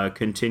then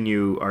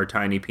continue our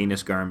tiny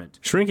penis garment.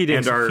 Shrinky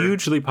Dinks are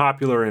hugely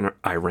popular in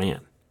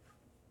Iran.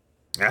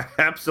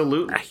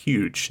 Absolutely.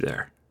 Huge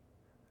there.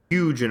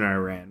 Huge in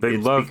Iran. They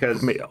love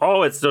because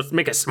it's just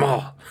make it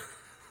small.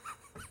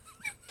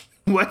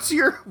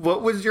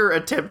 What was your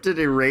attempted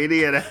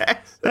Iranian accent?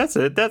 That's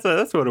it. That's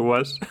what it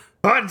was.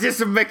 Oh,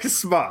 just make it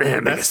small. Yeah,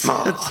 make it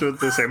small. That's what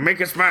they say.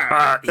 Make it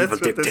small. Evil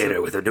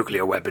dictator with a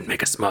nuclear weapon,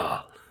 make it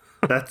small.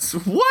 That's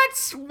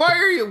what?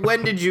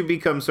 When did you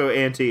become so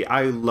anti?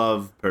 I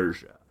love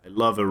Persia. I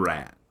love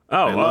Iran.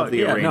 Oh, I love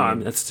the Iranian.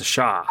 No, that's the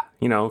Shah.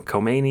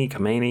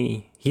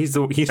 Khomeini. He's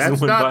the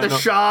That's one. not the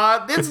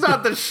Shah. It's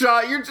not the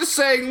Shah. You're just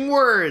saying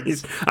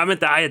words. I meant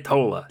the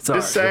Ayatollah. Sorry.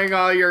 Just saying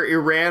all your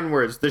Iran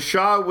words. The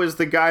Shah was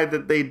the guy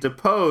that they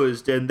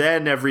deposed, and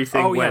then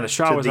everything went to the the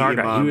Shah was our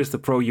guy. He was the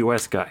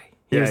pro-U.S. guy.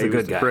 He was the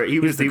good guy. He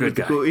was the good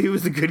guy. He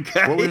was the good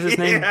guy. What was his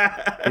name?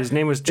 His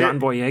name was John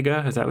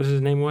Boyega. Is that what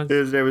his name was?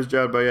 His name was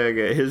John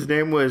Boyega. His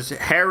name was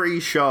Harry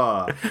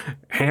Shaw.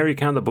 Harry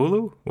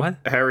Kondabolu? What?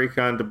 Harry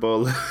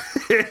Kondabolu.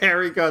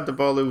 Harry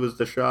Kondabolu was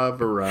the Shah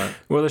of Iran.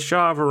 Well, the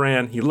Shah of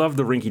Iran, he loved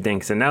the rinky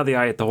dinks, and now the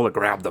Ayatollah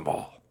grabbed them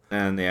all.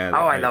 And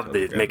I love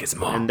to make it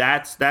small. And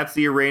that's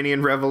the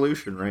Iranian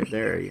Revolution right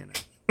there. You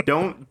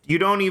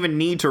don't even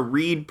need to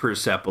read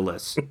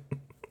Persepolis.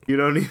 You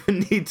don't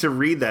even need to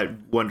read that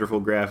wonderful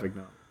graphic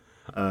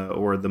novel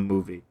or the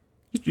movie.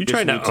 You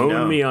trying to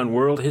own me on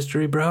world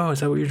history, bro? Is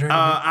that what you're trying to do?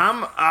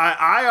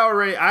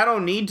 I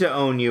don't need to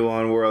own you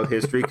on world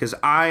history because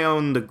I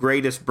own the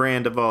greatest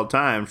brand of all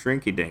time,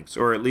 Shrinky Dinks,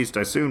 or at least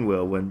I soon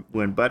will when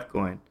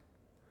Buttcoin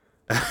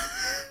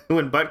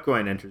when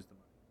Buttcoin enters the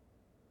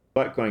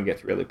market. Buttcoin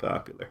gets really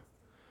popular.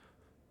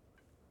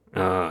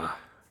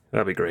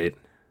 That'd be great.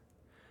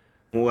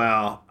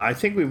 Well, I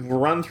think we've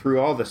run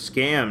through all the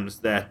scams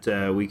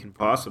that we can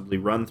possibly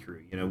run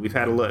through. We've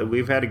had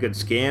a good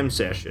scam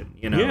session.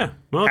 Yeah.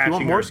 Well, if you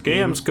want more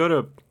scams, go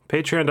to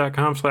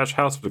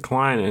patreon.com/House of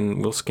Decline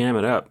and we'll scam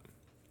it up.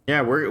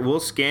 Yeah,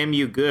 we'll scam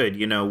you good.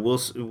 You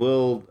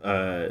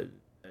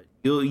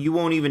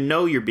won't even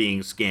know you're being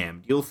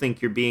scammed. You'll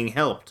think you're being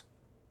helped.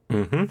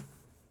 Mm-hmm.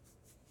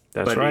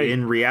 That's right. But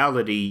in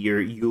reality,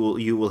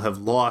 you will have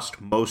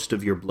lost most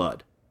of your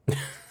blood.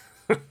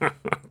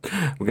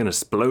 We're gonna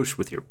splosh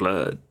with your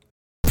blood.